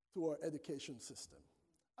to our education system.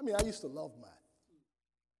 I mean, I used to love math.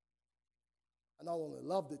 I not only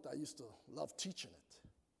loved it, I used to love teaching it.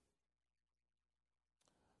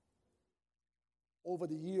 Over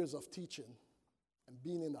the years of teaching and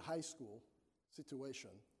being in the high school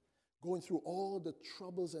situation, going through all the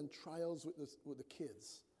troubles and trials with the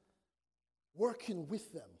kids, working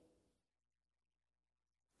with them,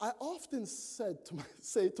 I often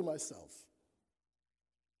say to myself,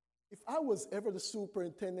 if I was ever the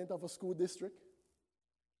superintendent of a school district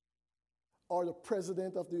or the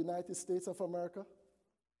president of the United States of America,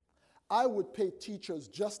 I would pay teachers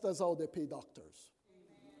just as how they pay doctors.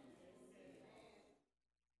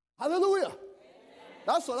 Hallelujah. Amen.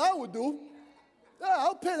 That's what I would do. Yeah,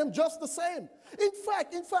 I'll pay them just the same. In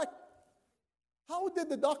fact, how did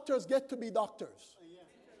the doctors get to be doctors?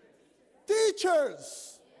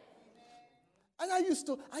 Teachers. And I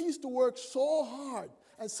used to work so hard.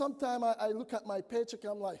 And sometimes I look at my paycheck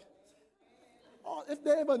and I'm like, oh, if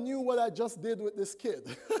they ever knew what I just did with this kid.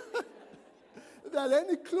 If they had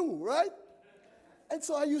any clue, right? And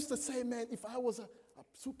so I used to say, man, if I was a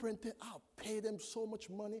superintendent, I'll pay them so much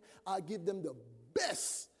money. I'll give them the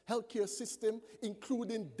best healthcare system,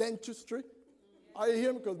 including dentistry. Are you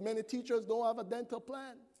hearing me? Because many teachers don't have a dental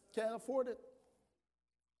plan. Can't afford it.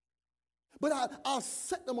 But I'll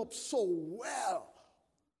set them up so well.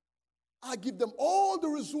 I give them all the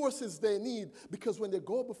resources they need, because when they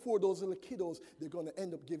go before those little kiddos, they're going to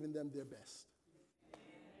end up giving them their best.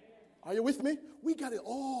 Are you with me? We got it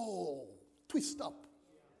all twisted up.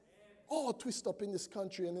 All twisted up in this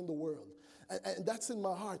country and in the world. And that's in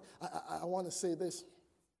my heart. I want to say this.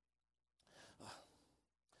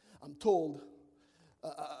 I'm told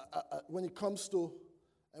when it comes to,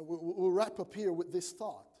 and we'll wrap up here with this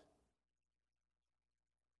thought.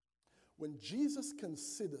 When Jesus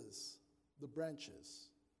considers the branches,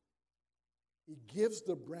 he gives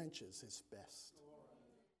the branches his best.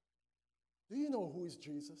 Do you know who is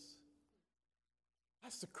Jesus?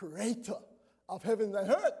 That's the creator of heaven and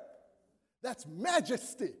earth. That's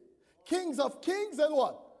majesty. Kings of kings and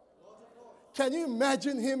what? Can you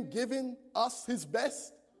imagine him giving us his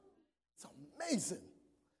best? It's amazing.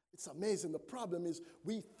 It's amazing. The problem is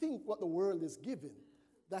we think what the world is giving,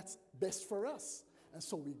 that's best for us. And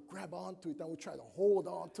so we grab onto it and we try to hold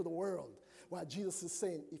on to the world. While Jesus is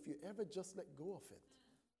saying, if you ever just let go of it.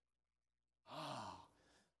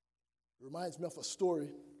 It reminds me of a story.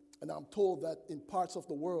 And I'm told that in parts of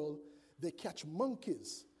the world, they catch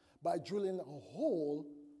monkeys by drilling a hole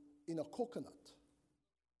in a coconut.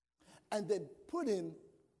 And then placing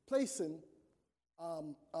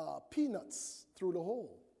peanuts through the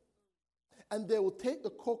hole. And they will take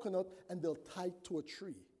the coconut and they'll tie it to a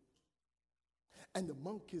tree. And the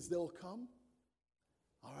monkeys, they'll come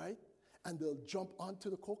All right? And they'll jump onto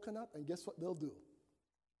the coconut, and guess what they'll do?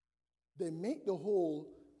 They make the hole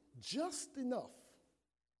just enough,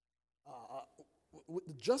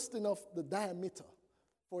 the diameter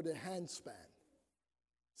for their hand span,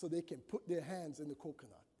 so they can put their hands in the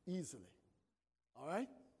coconut easily. All right?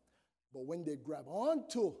 But when they grab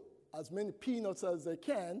onto as many peanuts as they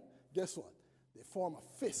can, guess what? They form a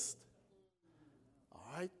fist. All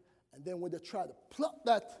right? And then when they try to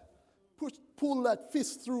pull that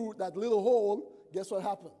fist through that little hole, guess what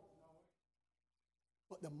happened?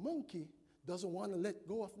 But the monkey doesn't want to let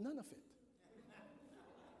go of none of it.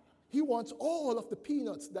 He wants all of the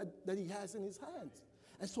peanuts that he has in his hands.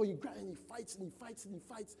 And so he grabs and he fights and he fights and he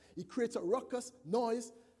fights. He creates a ruckus,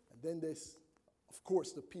 noise, and then there's, of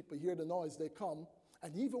course, the people hear the noise, they come.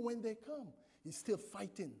 And even when they come, he's still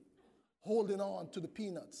fighting, holding on to the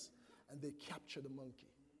peanuts, and they capture the monkey.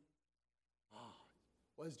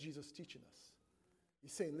 What is Jesus teaching us?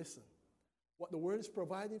 He's saying, listen, what the word is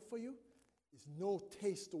providing for you is no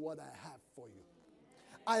taste to what I have for you.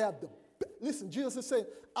 I have listen, Jesus is saying,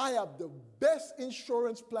 I have the best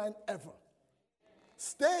insurance plan ever.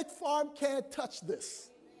 State Farm can't touch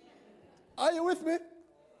this. Are you with me?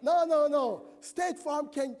 No. State Farm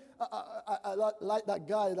can, I like that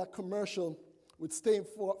guy, that commercial with State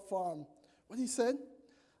Farm. What he said?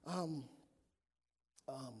 Are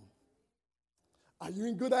you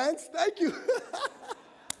in good hands? Thank you.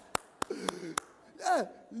 Yeah,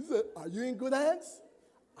 he said, are you in good hands?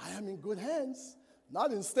 I am in good hands.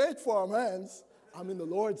 Not in State Farm hands. I'm in the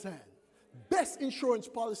Lord's hand. Best insurance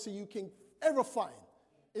policy you can ever find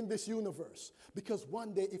in this universe. Because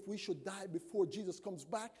one day, if we should die before Jesus comes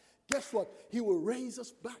back, guess what? He will raise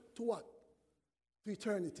us back to what? To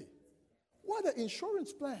eternity. What an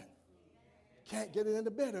insurance plan. Can't get it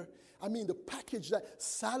any better. I mean, the package, that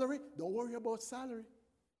salary, don't worry about salary.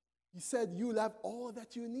 He said you'll have all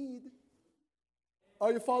that you need.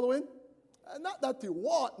 Are you following? Not that you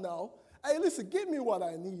want now. Hey, listen, give me what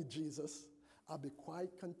I need, Jesus. I'll be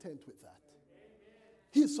quite content with that.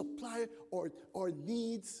 He'll supply our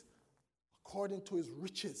needs according to his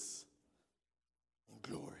riches in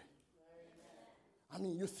glory. I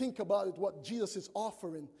mean, you think about it, what Jesus is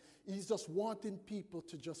offering, he's just wanting people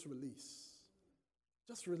to just release.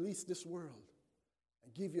 Just release this world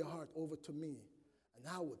and give your heart over to me, and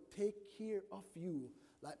I will take care of you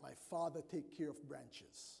like my Father take care of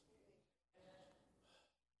branches.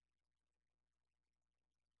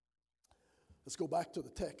 Let's go back to the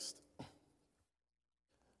text,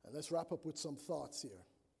 and let's wrap up with some thoughts here.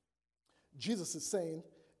 Jesus is saying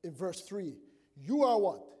in verse 3, you are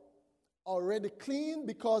what? Already clean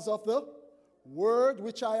because of the word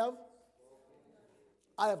which I have.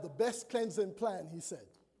 I have the best cleansing plan, he said,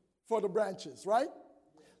 for the branches, right?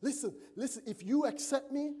 Listen, if you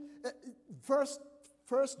accept me, 1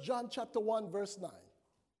 John chapter 1, verse 9.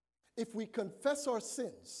 If we confess our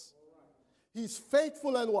sins, he's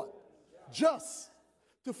faithful and what? Just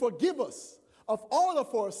to forgive us of all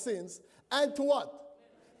of our sins and to what?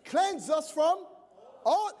 Cleanse us from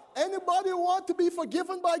all. Anybody want to be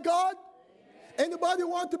forgiven by God? Anybody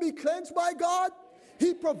want to be cleansed by God?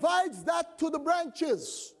 He provides that to the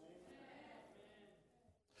branches.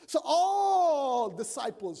 So all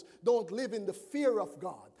disciples don't live in the fear of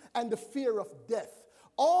God and the fear of death.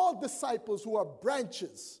 All disciples who are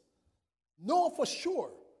branches know for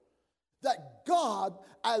sure that God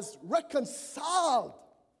has reconciled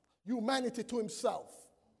humanity to himself.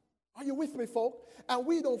 Are you with me, folk? And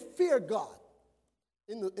we don't fear God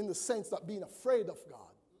in the sense that being afraid of God.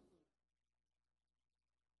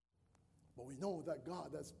 But we know that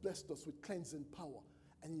God has blessed us with cleansing power,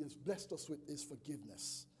 and he has blessed us with his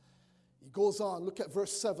forgiveness. He goes on, look at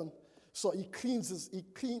verse 7. So he cleanses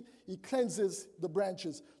the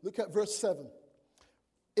branches. Look at verse 7.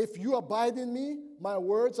 If you abide in me, my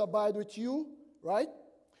words abide with you, right?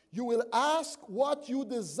 You will ask what you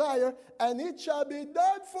desire, and it shall be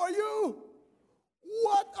done for you.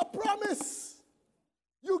 What a promise!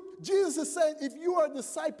 Jesus is saying, if you are a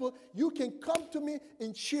disciple, you can come to me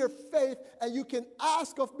in sheer faith, and you can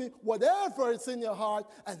ask of me whatever is in your heart,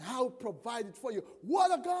 and I'll provide it for you.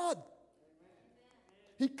 What a God!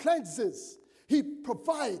 He cleanses. He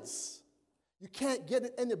provides. You can't get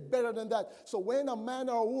it any better than that. So when a man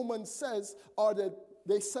or a woman says, or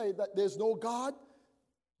they say that there's no God,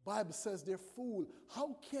 Bible says they're fool.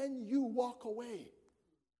 How can you walk away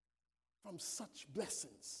from such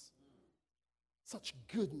blessings, such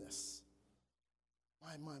goodness?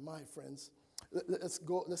 My friends.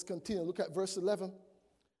 Let's continue. Look at verse 11.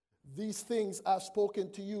 These things I've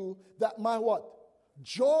spoken to you, that my what?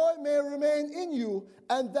 Joy may remain in you,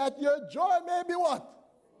 and that your joy may be what?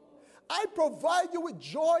 I provide you with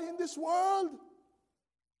joy in this world.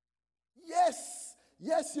 Yes,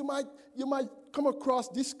 you might come across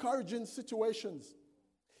discouraging situations.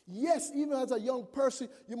 Yes, even as a young person,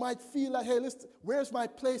 you might feel like, hey, listen, where's my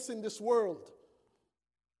place in this world?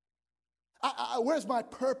 Where's my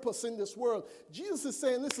purpose in this world? Jesus is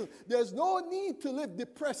saying, listen, there's no need to live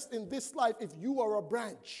depressed in this life if you are a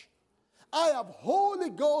branch. I have Holy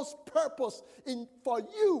Ghost purpose for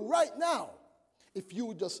you right now. If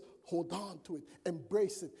you just hold on to it,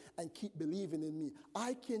 embrace it, and keep believing in me,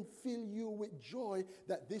 I can fill you with joy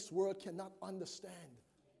that this world cannot understand.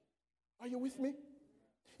 Are you with me?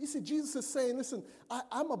 You see, Jesus is saying, listen,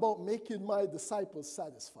 I'm about making my disciples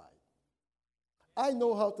satisfied. I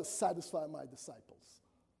know how to satisfy my disciples.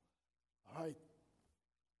 All right.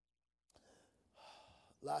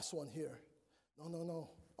 Last one here. No.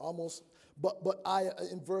 Almost. But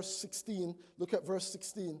in verse 16, look at verse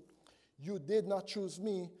 16. You did not choose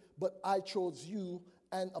me, but I chose you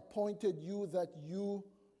and appointed you that you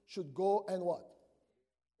should go and what?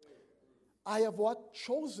 I have what?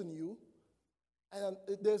 Chosen you. And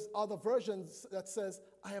there's other versions that says,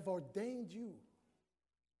 I have ordained you.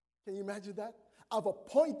 Can you imagine that? I've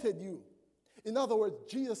appointed you. In other words,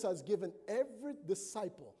 Jesus has given every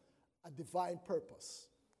disciple a divine purpose.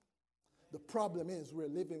 The problem is we're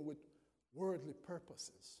living with worldly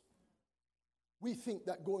purposes. We think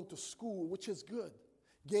that going to school, which is good,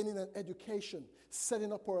 gaining an education,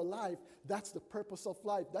 setting up our life, that's the purpose of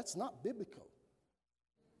life. That's not biblical.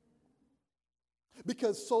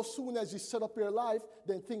 Because so soon as you set up your life,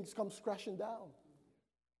 then things come crashing down.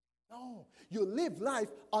 No, you live life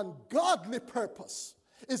on godly purpose.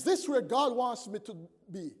 Is this where God wants me to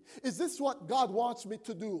be? Is this what God wants me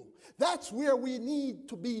to do? That's where we need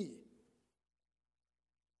to be.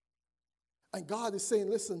 And God is saying,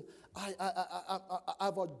 listen,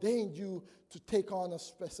 I've ordained you to take on a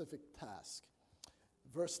specific task.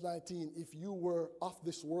 Verse 19, if you were of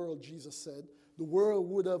this world, Jesus said, the world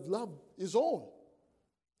would have loved his own.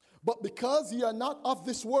 But because ye are not of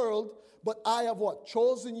this world, but I have what?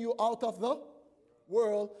 Chosen you out of the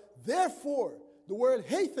world. Therefore, the world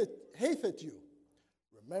hateth you.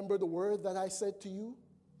 Remember the word that I said to you?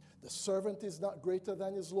 The servant is not greater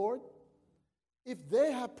than his Lord. If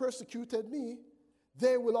they have persecuted me,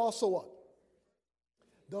 they will also what?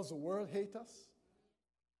 Does the world hate us?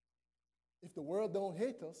 If the world don't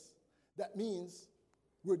hate us, that means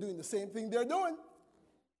we're doing the same thing they're doing.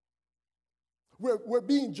 We're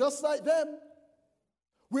being just like them.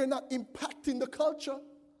 We're not impacting the culture.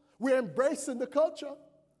 We're embracing the culture.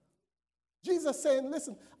 Jesus saying,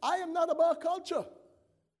 listen, I am not about culture.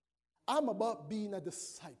 I'm about being a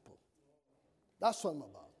disciple. That's what I'm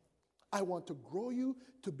about. I want to grow you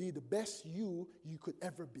to be the best you could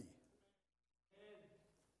ever be.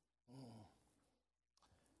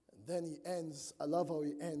 And then he ends, I love how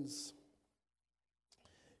he ends.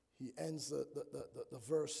 He ends the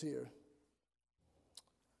verse here.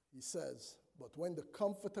 He says, but when the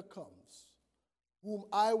Comforter comes, whom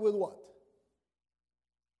I will what?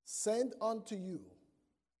 Send unto you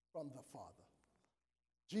from the Father.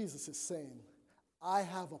 Jesus is saying, I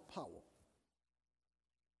have a power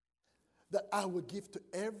that I will give to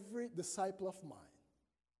every disciple of mine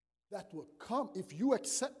that will come. If you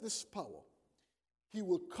accept this power, he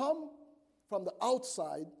will come from the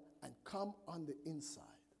outside and come on the inside.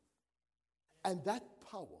 And that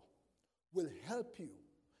power will help you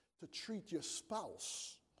to treat your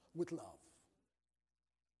spouse with love,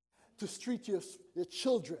 to treat your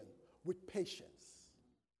children with patience,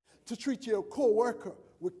 to treat your co-worker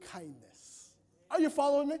with kindness. Are you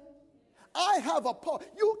following me? I have a power.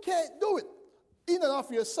 You can't do it in and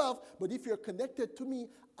of yourself, but if you're connected to me,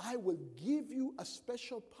 I will give you a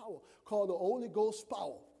special power called the Holy Ghost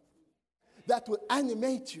power that will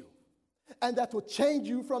animate you and that will change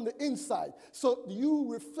you from the inside so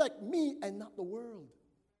you reflect me and not the world.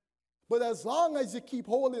 But as long as you keep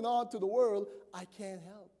holding on to the world, I can't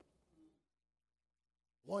help.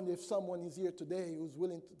 Wonder if someone is here today who's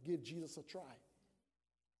willing to give Jesus a try.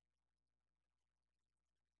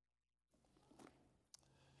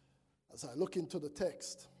 As I look into the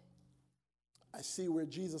text, I see where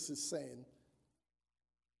Jesus is saying,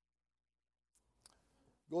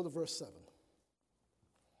 go to verse 7.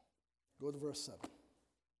 Go to verse 7.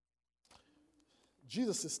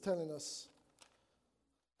 Jesus is telling us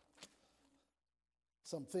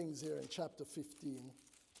some things here in chapter 15,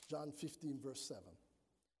 John 15, verse 7.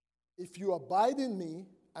 If you abide in me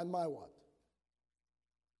and my what?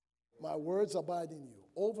 My words abide in you.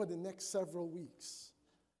 Over the next several weeks,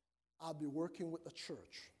 I'll be working with the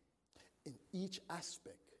church in each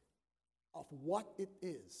aspect of what it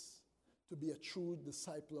is to be a true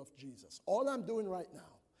disciple of Jesus. All I'm doing right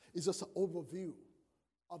now is just an overview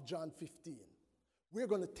of John 15. We're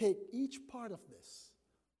going to take each part of this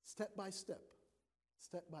step by step,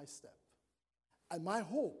 step by step. And my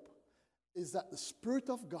hope is that the Spirit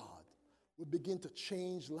of God will begin to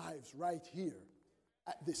change lives right here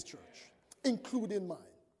at this church, including mine.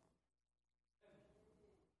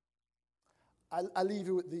 I'll leave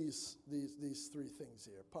you with these three things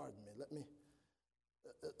here. Pardon me.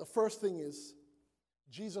 The first thing is,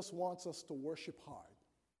 Jesus wants us to worship hard.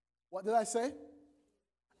 What did I say?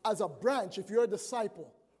 As a branch, if you're a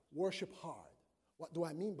disciple, worship hard. What do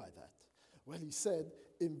I mean by that? Well, he said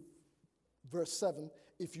in verse 7,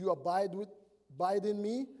 if you abide in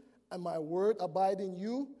me and my word abide in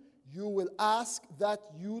you, you will ask that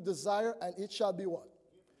you desire and it shall be what?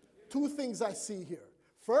 Two things I see here.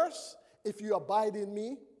 First, if you abide in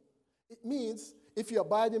me, it means, if you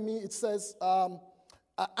abide in me, it says,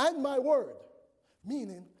 and my word,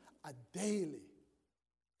 meaning a daily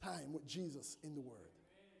time with Jesus in the word.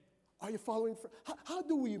 Are you following? How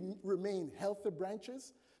do we remain healthy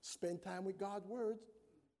branches? Spend time with God's word.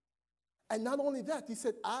 And not only that, he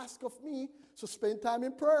said, ask of me, so spend time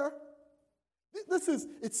in prayer.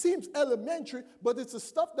 It seems elementary, but it's the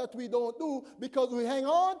stuff that we don't do because we hang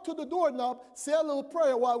on to the doorknob, say a little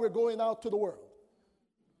prayer while we're going out to the world.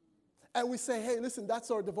 And we say, hey, listen, that's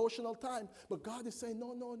our devotional time. But God is saying,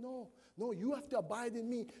 no, you have to abide in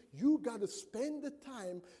me. You got to spend the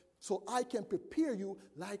time so I can prepare you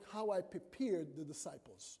like how I prepared the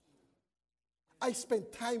disciples. I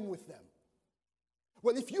spent time with them.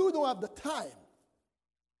 Well, if you don't have the time,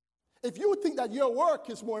 if you think that your work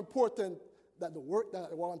is more important than the work that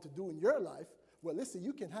I want to do in your life, well, listen,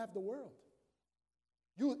 you can have the world.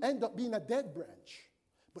 You'll end up being a dead branch.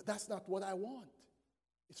 But that's not what I want.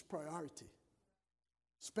 It's priority.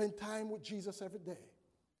 Spend time with Jesus every day.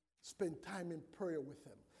 Spend time in prayer with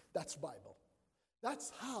him. That's Bible.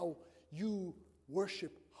 That's how you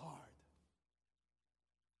worship hard.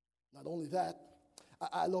 Not only that,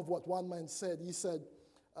 I love what one man said. He said,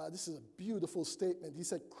 this is a beautiful statement. He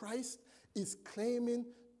said, Christ is claiming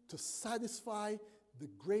to satisfy the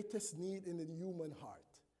greatest need in the human heart.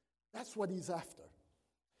 That's what he's after.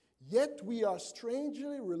 Yet we are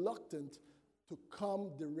strangely reluctant to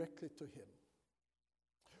come directly to him.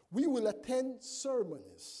 We will attend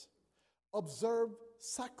ceremonies, observe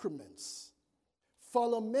sacraments,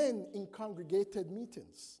 follow men in congregated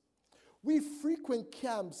meetings. We frequent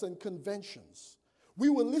camps and conventions. We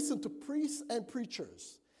will listen to priests and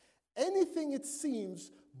preachers. Anything it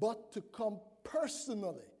seems but to come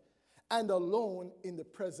personally and alone in the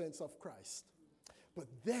presence of Christ. But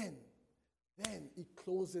then he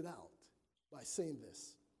closed it out by saying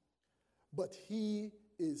this. But he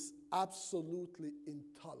is absolutely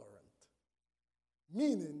intolerant.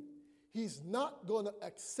 Meaning, he's not going to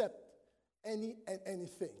accept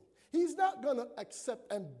anything. He's not going to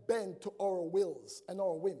accept and bend to our wills and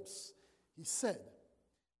our whims. He said,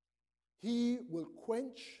 he will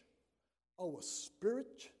quench our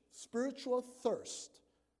spiritual thirst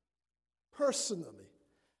personally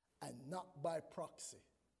and not by proxy.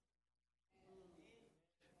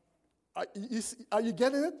 Are you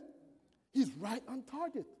getting it? He's right on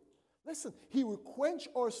target. Listen, he will quench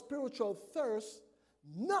our spiritual thirst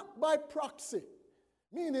not by proxy.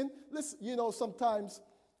 Meaning, listen, sometimes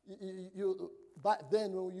back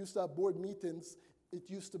then when we used to have board meetings, it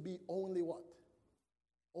used to be only what?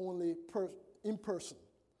 Only in person.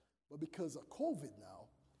 But because of COVID now,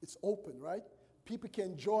 it's open, right? People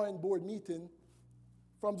can join board meeting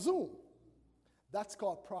from Zoom. That's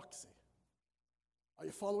called proxy. Are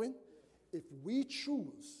you following? If we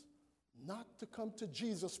choose not to come to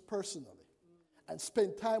Jesus personally and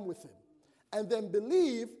spend time with him, and then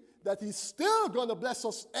believe that he's still going to bless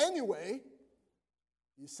us anyway,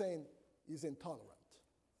 he's saying he's intolerant.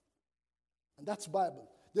 And that's Bible.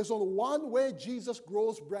 There's only one way Jesus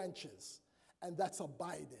grows branches, and that's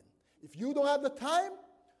abiding. If you don't have the time,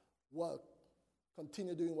 well,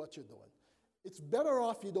 continue doing what you're doing. It's better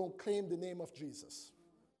off you don't claim the name of Jesus.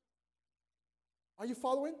 Are you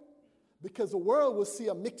following? Because the world will see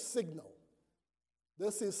a mixed signal.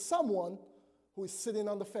 They'll see someone who is sitting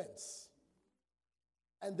on the fence.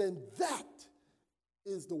 And then that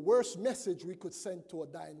is the worst message we could send to a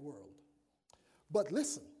dying world. But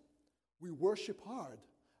listen, we worship hard,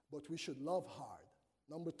 but we should love hard.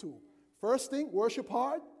 Number 2. First thing, worship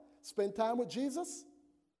hard, spend time with Jesus,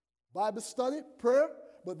 Bible study, prayer,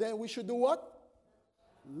 but then we should do what?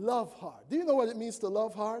 Love hard. Do you know what it means to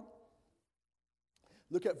love hard?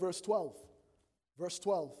 Look at verse 12. Verse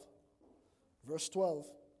 12. Verse 12.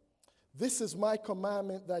 This is my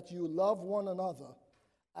commandment, that you love one another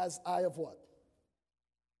as I have what?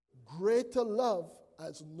 Greater love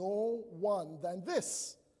has no one than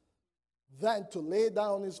this, than to lay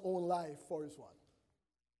down his own life for his what?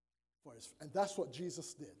 And that's what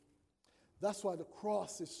Jesus did. That's why the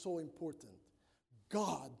cross is so important.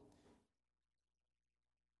 God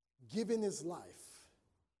giving his life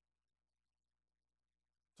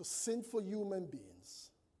to sinful human beings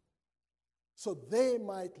so they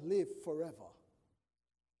might live forever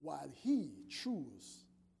while he chose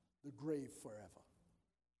the grave forever.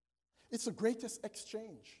 It's the greatest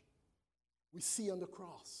exchange we see on the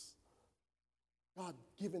cross. God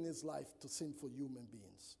giving his life to sinful human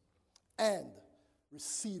beings and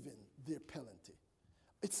receiving their penalty.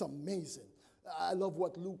 It's amazing. I love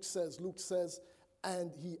what Luke says. Luke says,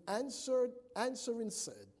 and he answering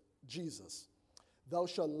said, Jesus, thou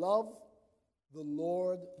shalt love the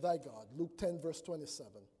Lord thy God. Luke 10, verse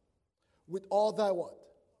 27. With all thy what?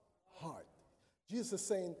 Heart. Jesus is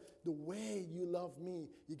saying, the way you love me,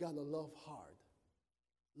 you got to love hard.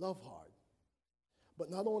 Love hard.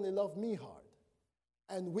 But not only love me hard,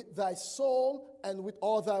 and with thy soul, and with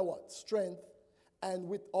all thy what? Strength, and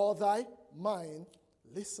with all thy mind,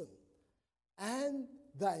 listen. And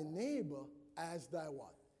thy neighbor as thy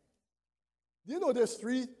what? Do you know there's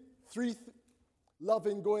three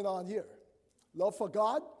loving going on here? Love for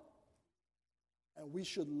God, and we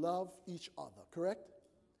should love each other, correct?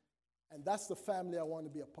 And that's the family I want to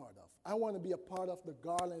be a part of. I want to be a part of the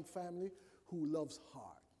Garland family who loves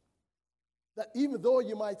hard. That even though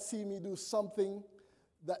you might see me do something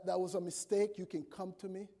that was a mistake, you can come to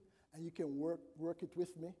me and you can work it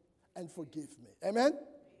with me and forgive me. Amen?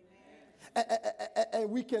 And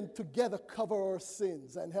we can together cover our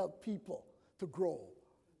sins and help people to grow.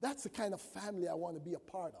 That's the kind of family I want to be a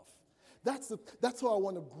part of. That's how I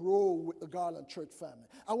want to grow with the Garland Church family.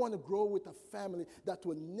 I want to grow with a family that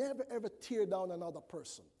will never ever tear down another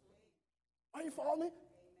person. Are you following me?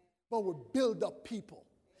 But will build up people.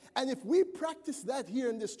 And if we practice that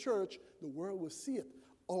here in this church, the world will see it.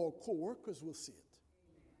 Our co-workers will see it.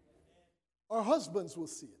 Our husbands will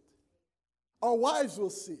see it. Our wives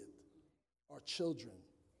will see it. Our children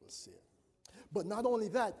will see it. But not only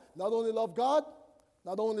that, not only love God,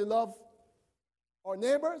 not only love our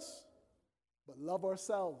neighbors, but love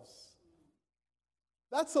ourselves.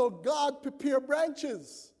 That's how God prepare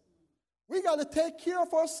branches. We got to take care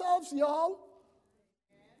of ourselves, y'all.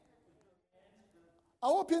 I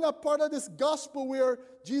hope you're not part of this gospel where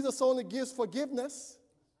Jesus only gives forgiveness.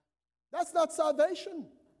 That's not salvation.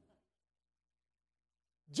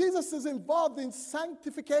 Jesus is involved in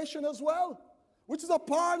sanctification as well, which is a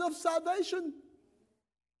part of salvation.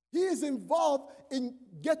 He is involved in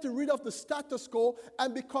getting rid of the status quo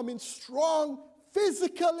and becoming strong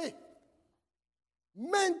physically,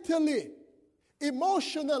 mentally,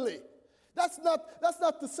 emotionally. That's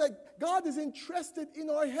not to say God is interested in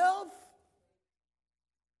our health.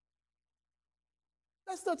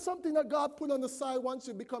 That's not something that God put on the side once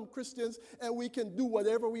we become Christians and we can do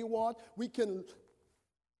whatever we want. We can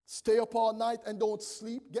stay up all night and don't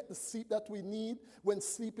sleep, get the sleep that we need when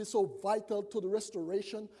sleep is so vital to the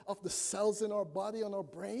restoration of the cells in our body and our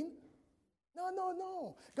brain.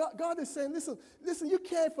 No. God is saying, listen, you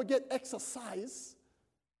can't forget exercise.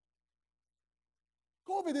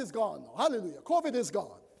 COVID is gone now. Hallelujah. COVID is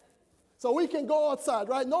gone. So we can go outside,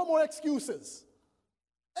 right? No more excuses.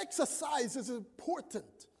 Exercise is important.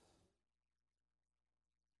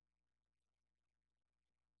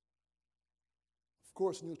 Of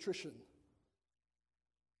course, nutrition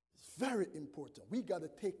is very important. We got to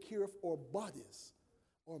take care of our bodies,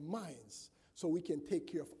 our minds, so we can take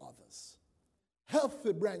care of others.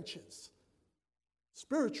 Healthy branches,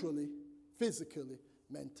 spiritually, physically,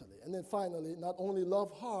 mentally. And then finally, not only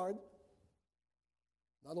love hard,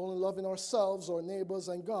 not only loving ourselves, our neighbors,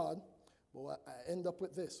 and God, but I end up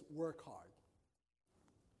with this: work hard.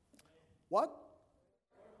 What?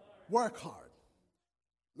 Work hard.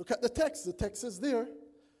 Look at the text. The text is there.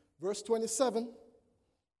 Verse 27.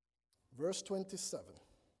 Verse 27.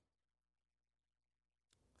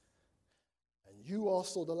 And you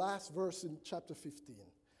also, the last verse in chapter 15.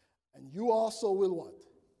 And you also will what?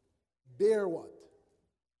 Bear what?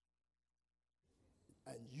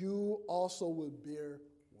 And you also will bear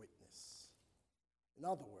witness. In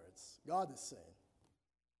other words, God is saying,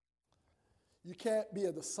 you can't be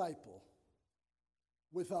a disciple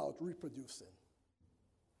without reproducing.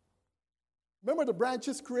 Remember, the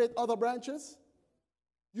branches create other branches?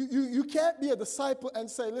 You can't be a disciple and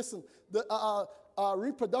say, listen, the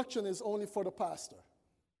reproduction is only for the pastor.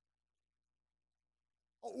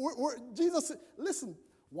 Jesus, listen,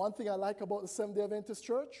 one thing I like about the Seventh-day Adventist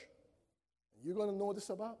Church, and you're going to know this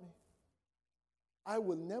about me, I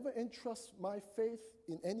will never entrust my faith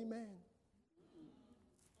in any man.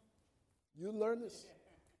 You learn this.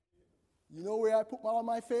 You know where I put all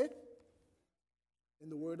my faith? In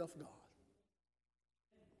the Word of God.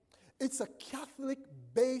 It's a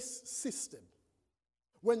Catholic-based system.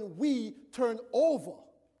 When we turn over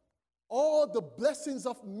all the blessings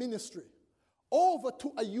of ministry over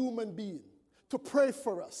to a human being to pray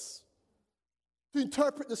for us, to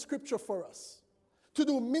interpret the scripture for us, to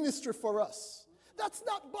do ministry for us. That's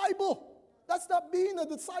not Bible. That's not being a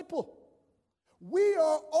disciple. We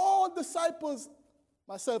are all disciples,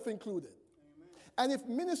 myself included. Amen. And if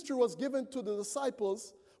ministry was given to the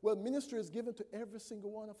disciples, well, ministry is given to every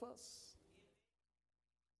single one of us.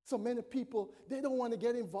 So many people, they don't want to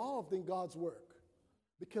get involved in God's work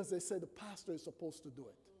because they say the pastor is supposed to do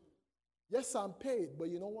it. Yes, I'm paid, but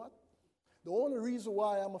you know what? The only reason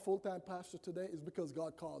why I'm a full-time pastor today is because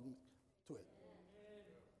God called me to it.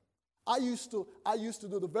 I used to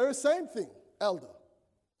do the very same thing, elder,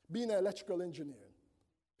 being an electrical engineer,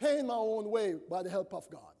 paying my own way by the help of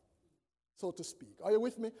God, so to speak. Are you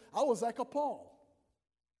with me? I was like a Paul.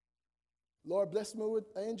 Lord blessed me with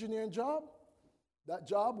an engineering job. That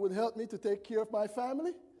job would help me to take care of my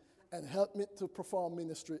family and help me to perform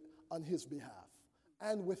ministry on his behalf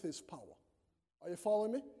and with his power. Are you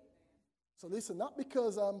following me? So listen, not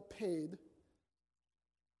because I'm paid,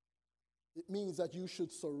 it means that you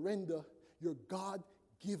should surrender your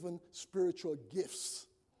God-given spiritual gifts.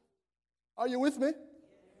 Are you with me?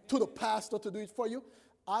 To the pastor to do it for you.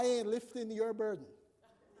 I ain't lifting your burden.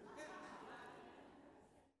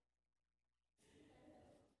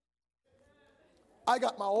 I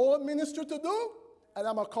got my own ministry to do, and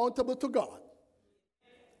I'm accountable to God.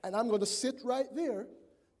 And I'm going to sit right there.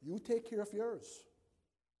 You take care of yours.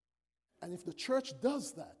 And if the church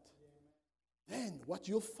does that, then what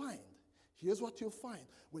you'll find, here's what you'll find.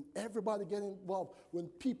 When everybody get involved, when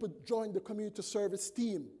people join the community service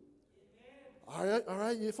team, all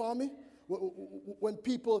right, you follow me? When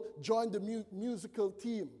people join the musical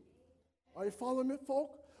team, are you following me,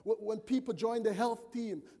 folk? When people join the health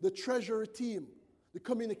team, the treasury team, the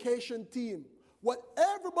communication team,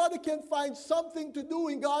 everybody can find something to do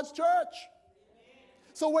in God's church.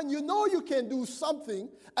 So when you know you can do something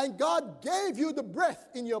and God gave you the breath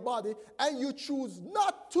in your body and you choose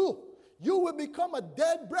not to, you will become a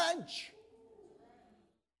dead branch.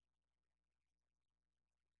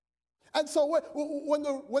 And so when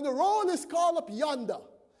the roll is called up yonder,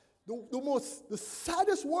 the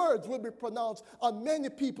saddest words will be pronounced on many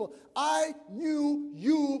people. I knew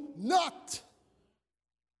you not.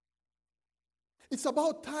 It's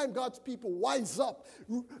about time God's people wise up.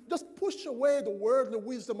 Just push away the worldly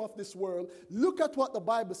wisdom of this world. Look at what the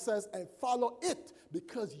Bible says and follow it,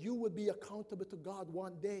 because you will be accountable to God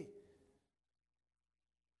one day.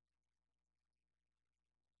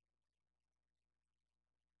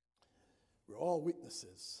 We're all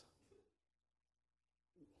witnesses.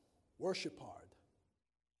 Worship hard.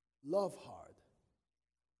 Love hard.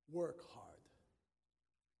 Work hard.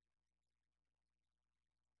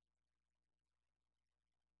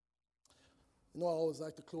 You know, I always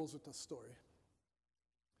like to close with a story.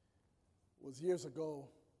 It was years ago,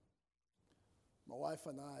 my wife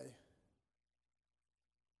and I,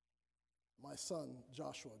 my son,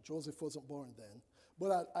 Joshua, Joseph wasn't born then,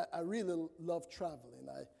 but I really love traveling,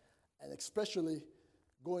 and especially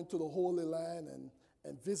going to the Holy Land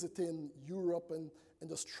and visiting Europe and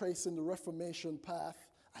just tracing the Reformation path.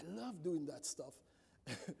 I love doing that stuff.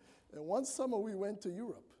 And one summer we went to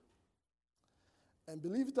Europe. And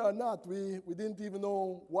believe it or not, we didn't even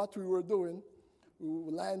know what we were doing.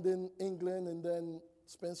 We landed in England and then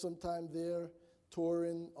spent some time there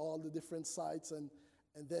touring all the different sites. And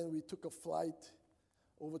then we took a flight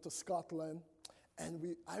over to Scotland.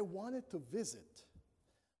 And I wanted to visit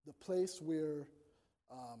the place where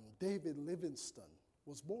David Livingstone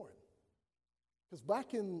was born. Because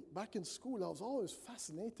back in school, I was always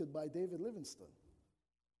fascinated by David Livingstone.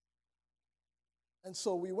 And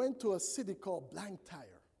so we went to a city called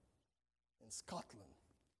Blantyre in Scotland.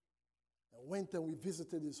 And went and we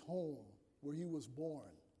visited his home where he was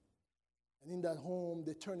born. And in that home,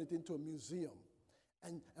 they turned it into a museum.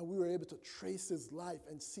 And we were able to trace his life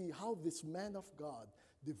and see how this man of God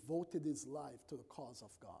devoted his life to the cause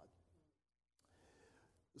of God.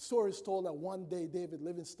 The story is told that one day David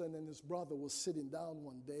Livingstone and his brother were sitting down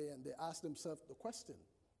one day and they asked themselves the question,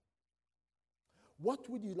 what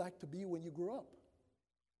would you like to be when you grow up?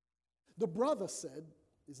 The brother said,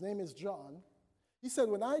 his name is John, he said,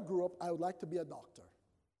 when I grew up, I would like to be a doctor.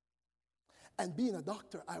 And being a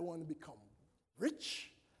doctor, I want to become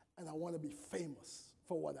rich and I want to be famous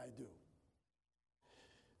for what I do.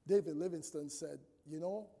 David Livingstone said, you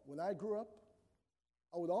know, when I grew up,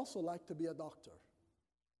 I would also like to be a doctor.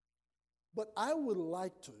 But I would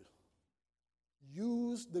like to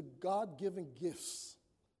use the God-given gifts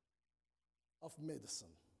of medicine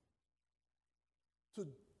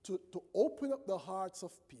to open up the hearts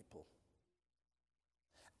of people.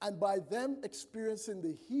 And by them experiencing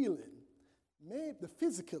the healing, maybe the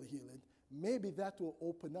physical healing, maybe that will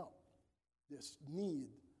open up this need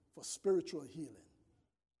for spiritual healing.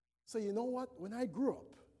 So you know what? When I grow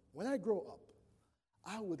up,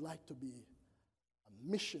 I would like to be a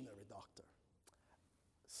missionary doctor.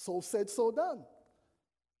 So said, so done.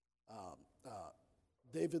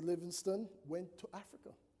 David Livingstone went to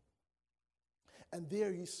Africa. And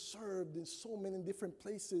there he served in so many different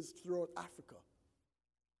places throughout Africa.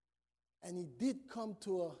 And he did come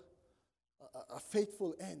to a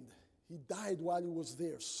faithful end. He died while he was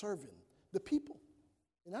there serving the people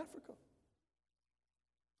in Africa.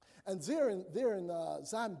 And there in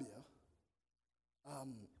Zambia,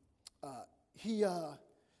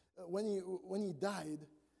 when he died,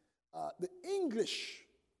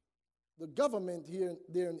 the government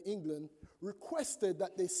there in England requested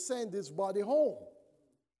that they send his body home.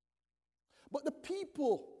 But the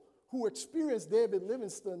people who experienced David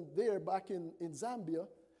Livingstone there back in Zambia,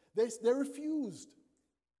 they refused.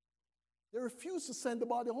 They refused to send the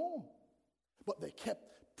body home. But they kept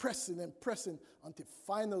pressing and pressing until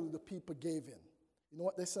finally the people gave in. You know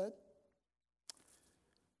what they said?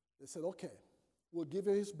 They said, okay, we'll give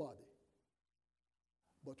you his body,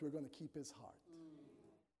 but we're going to keep his heart.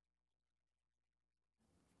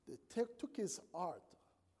 They took his heart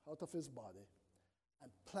out of his body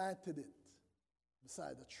and planted it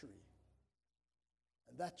beside a tree.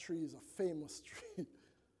 And that tree is a famous tree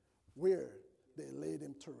where they laid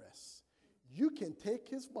him to rest. You can take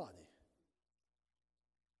his body,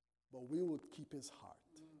 but we will keep his heart.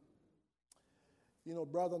 You know,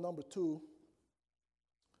 brother number 2,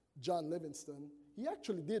 John Livingstone, he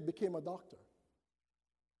actually did become a doctor.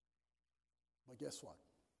 But guess what?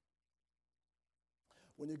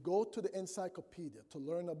 When you go to the encyclopedia to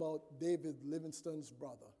learn about David Livingstone's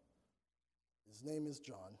brother, his name is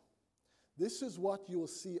John, this is what you will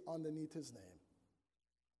see underneath his name.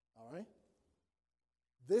 All right?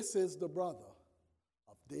 This is the brother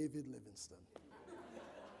of David Livingstone.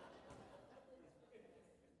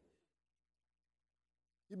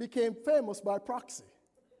 He became famous by proxy.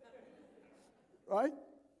 Right?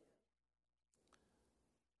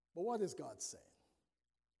 But what is God saying?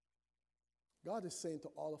 God is saying to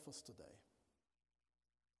all of us today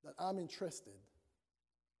that I'm interested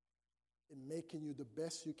in making you the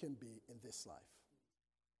best you can be in this life.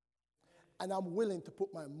 And I'm willing to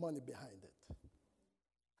put my money behind it.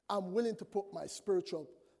 I'm willing to put my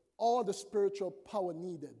all the spiritual power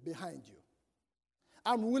needed behind you.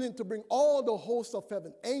 I'm willing to bring all the hosts of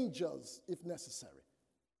heaven, angels if necessary,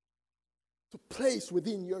 to place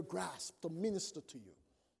within your grasp to minister to you.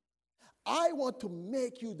 I want to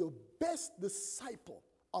make you the best disciple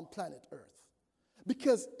on planet Earth.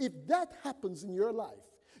 Because if that happens in your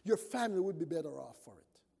life, your family would be better off for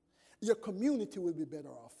it. Your community will be better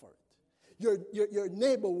off for it. Your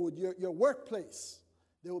neighborhood, your workplace,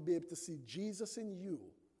 they will be able to see Jesus in you,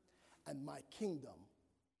 and my kingdom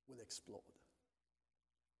will explode.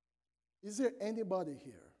 Is there anybody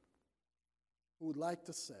here who would like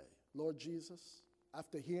to say, Lord Jesus,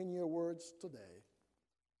 after hearing your words today,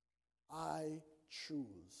 I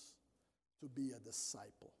choose to be a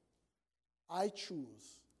disciple. I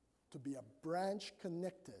choose to be a branch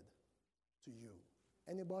connected to you.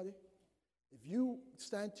 Anybody? If you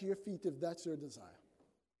stand to your feet, if that's your desire.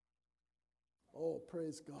 Oh,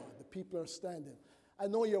 praise God. The people are standing. I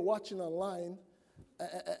know you're watching online,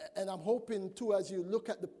 and I'm hoping too, as you look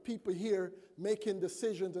at the people here making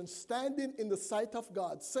decisions and standing in the sight of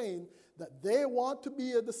God, saying that they want to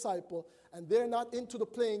be a disciple and they're not into the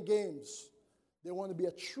playing games. They want to be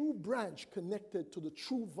a true branch connected to the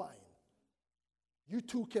true vine. You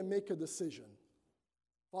too can make a decision.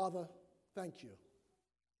 Father, thank you.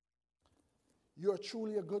 You are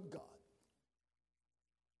truly a good God.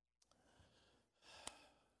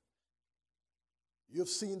 You've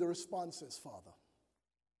seen the responses, Father.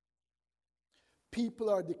 People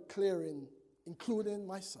are declaring, including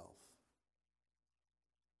myself,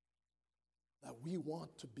 that we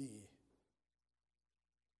want to be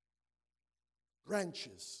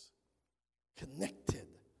branches connected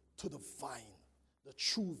to the vine, the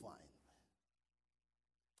true vine.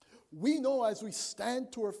 We know as we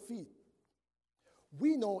stand to our feet,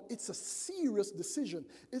 we know it's a serious decision.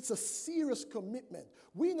 It's a serious commitment.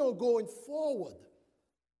 We know going forward,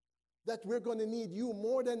 that we're going to need you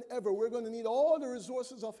more than ever. We're going to need all the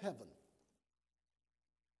resources of heaven.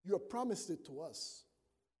 You have promised it to us.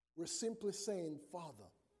 We're simply saying, Father,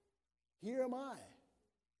 here am I.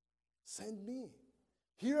 Send me.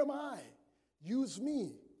 Here am I. Use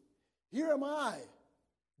me. Here am I.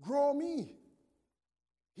 Grow me.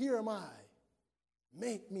 Here am I.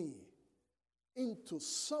 Make me into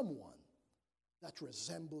someone that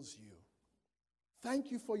resembles you.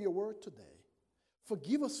 Thank you for your word today.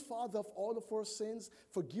 Forgive us, Father, of all of our sins.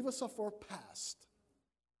 Forgive us of our past.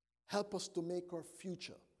 Help us to make our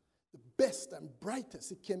future the best and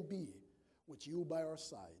brightest it can be with you by our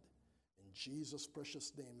side. In Jesus'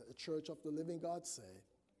 precious name, let the church of the living God say,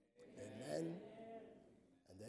 Amen. Amen.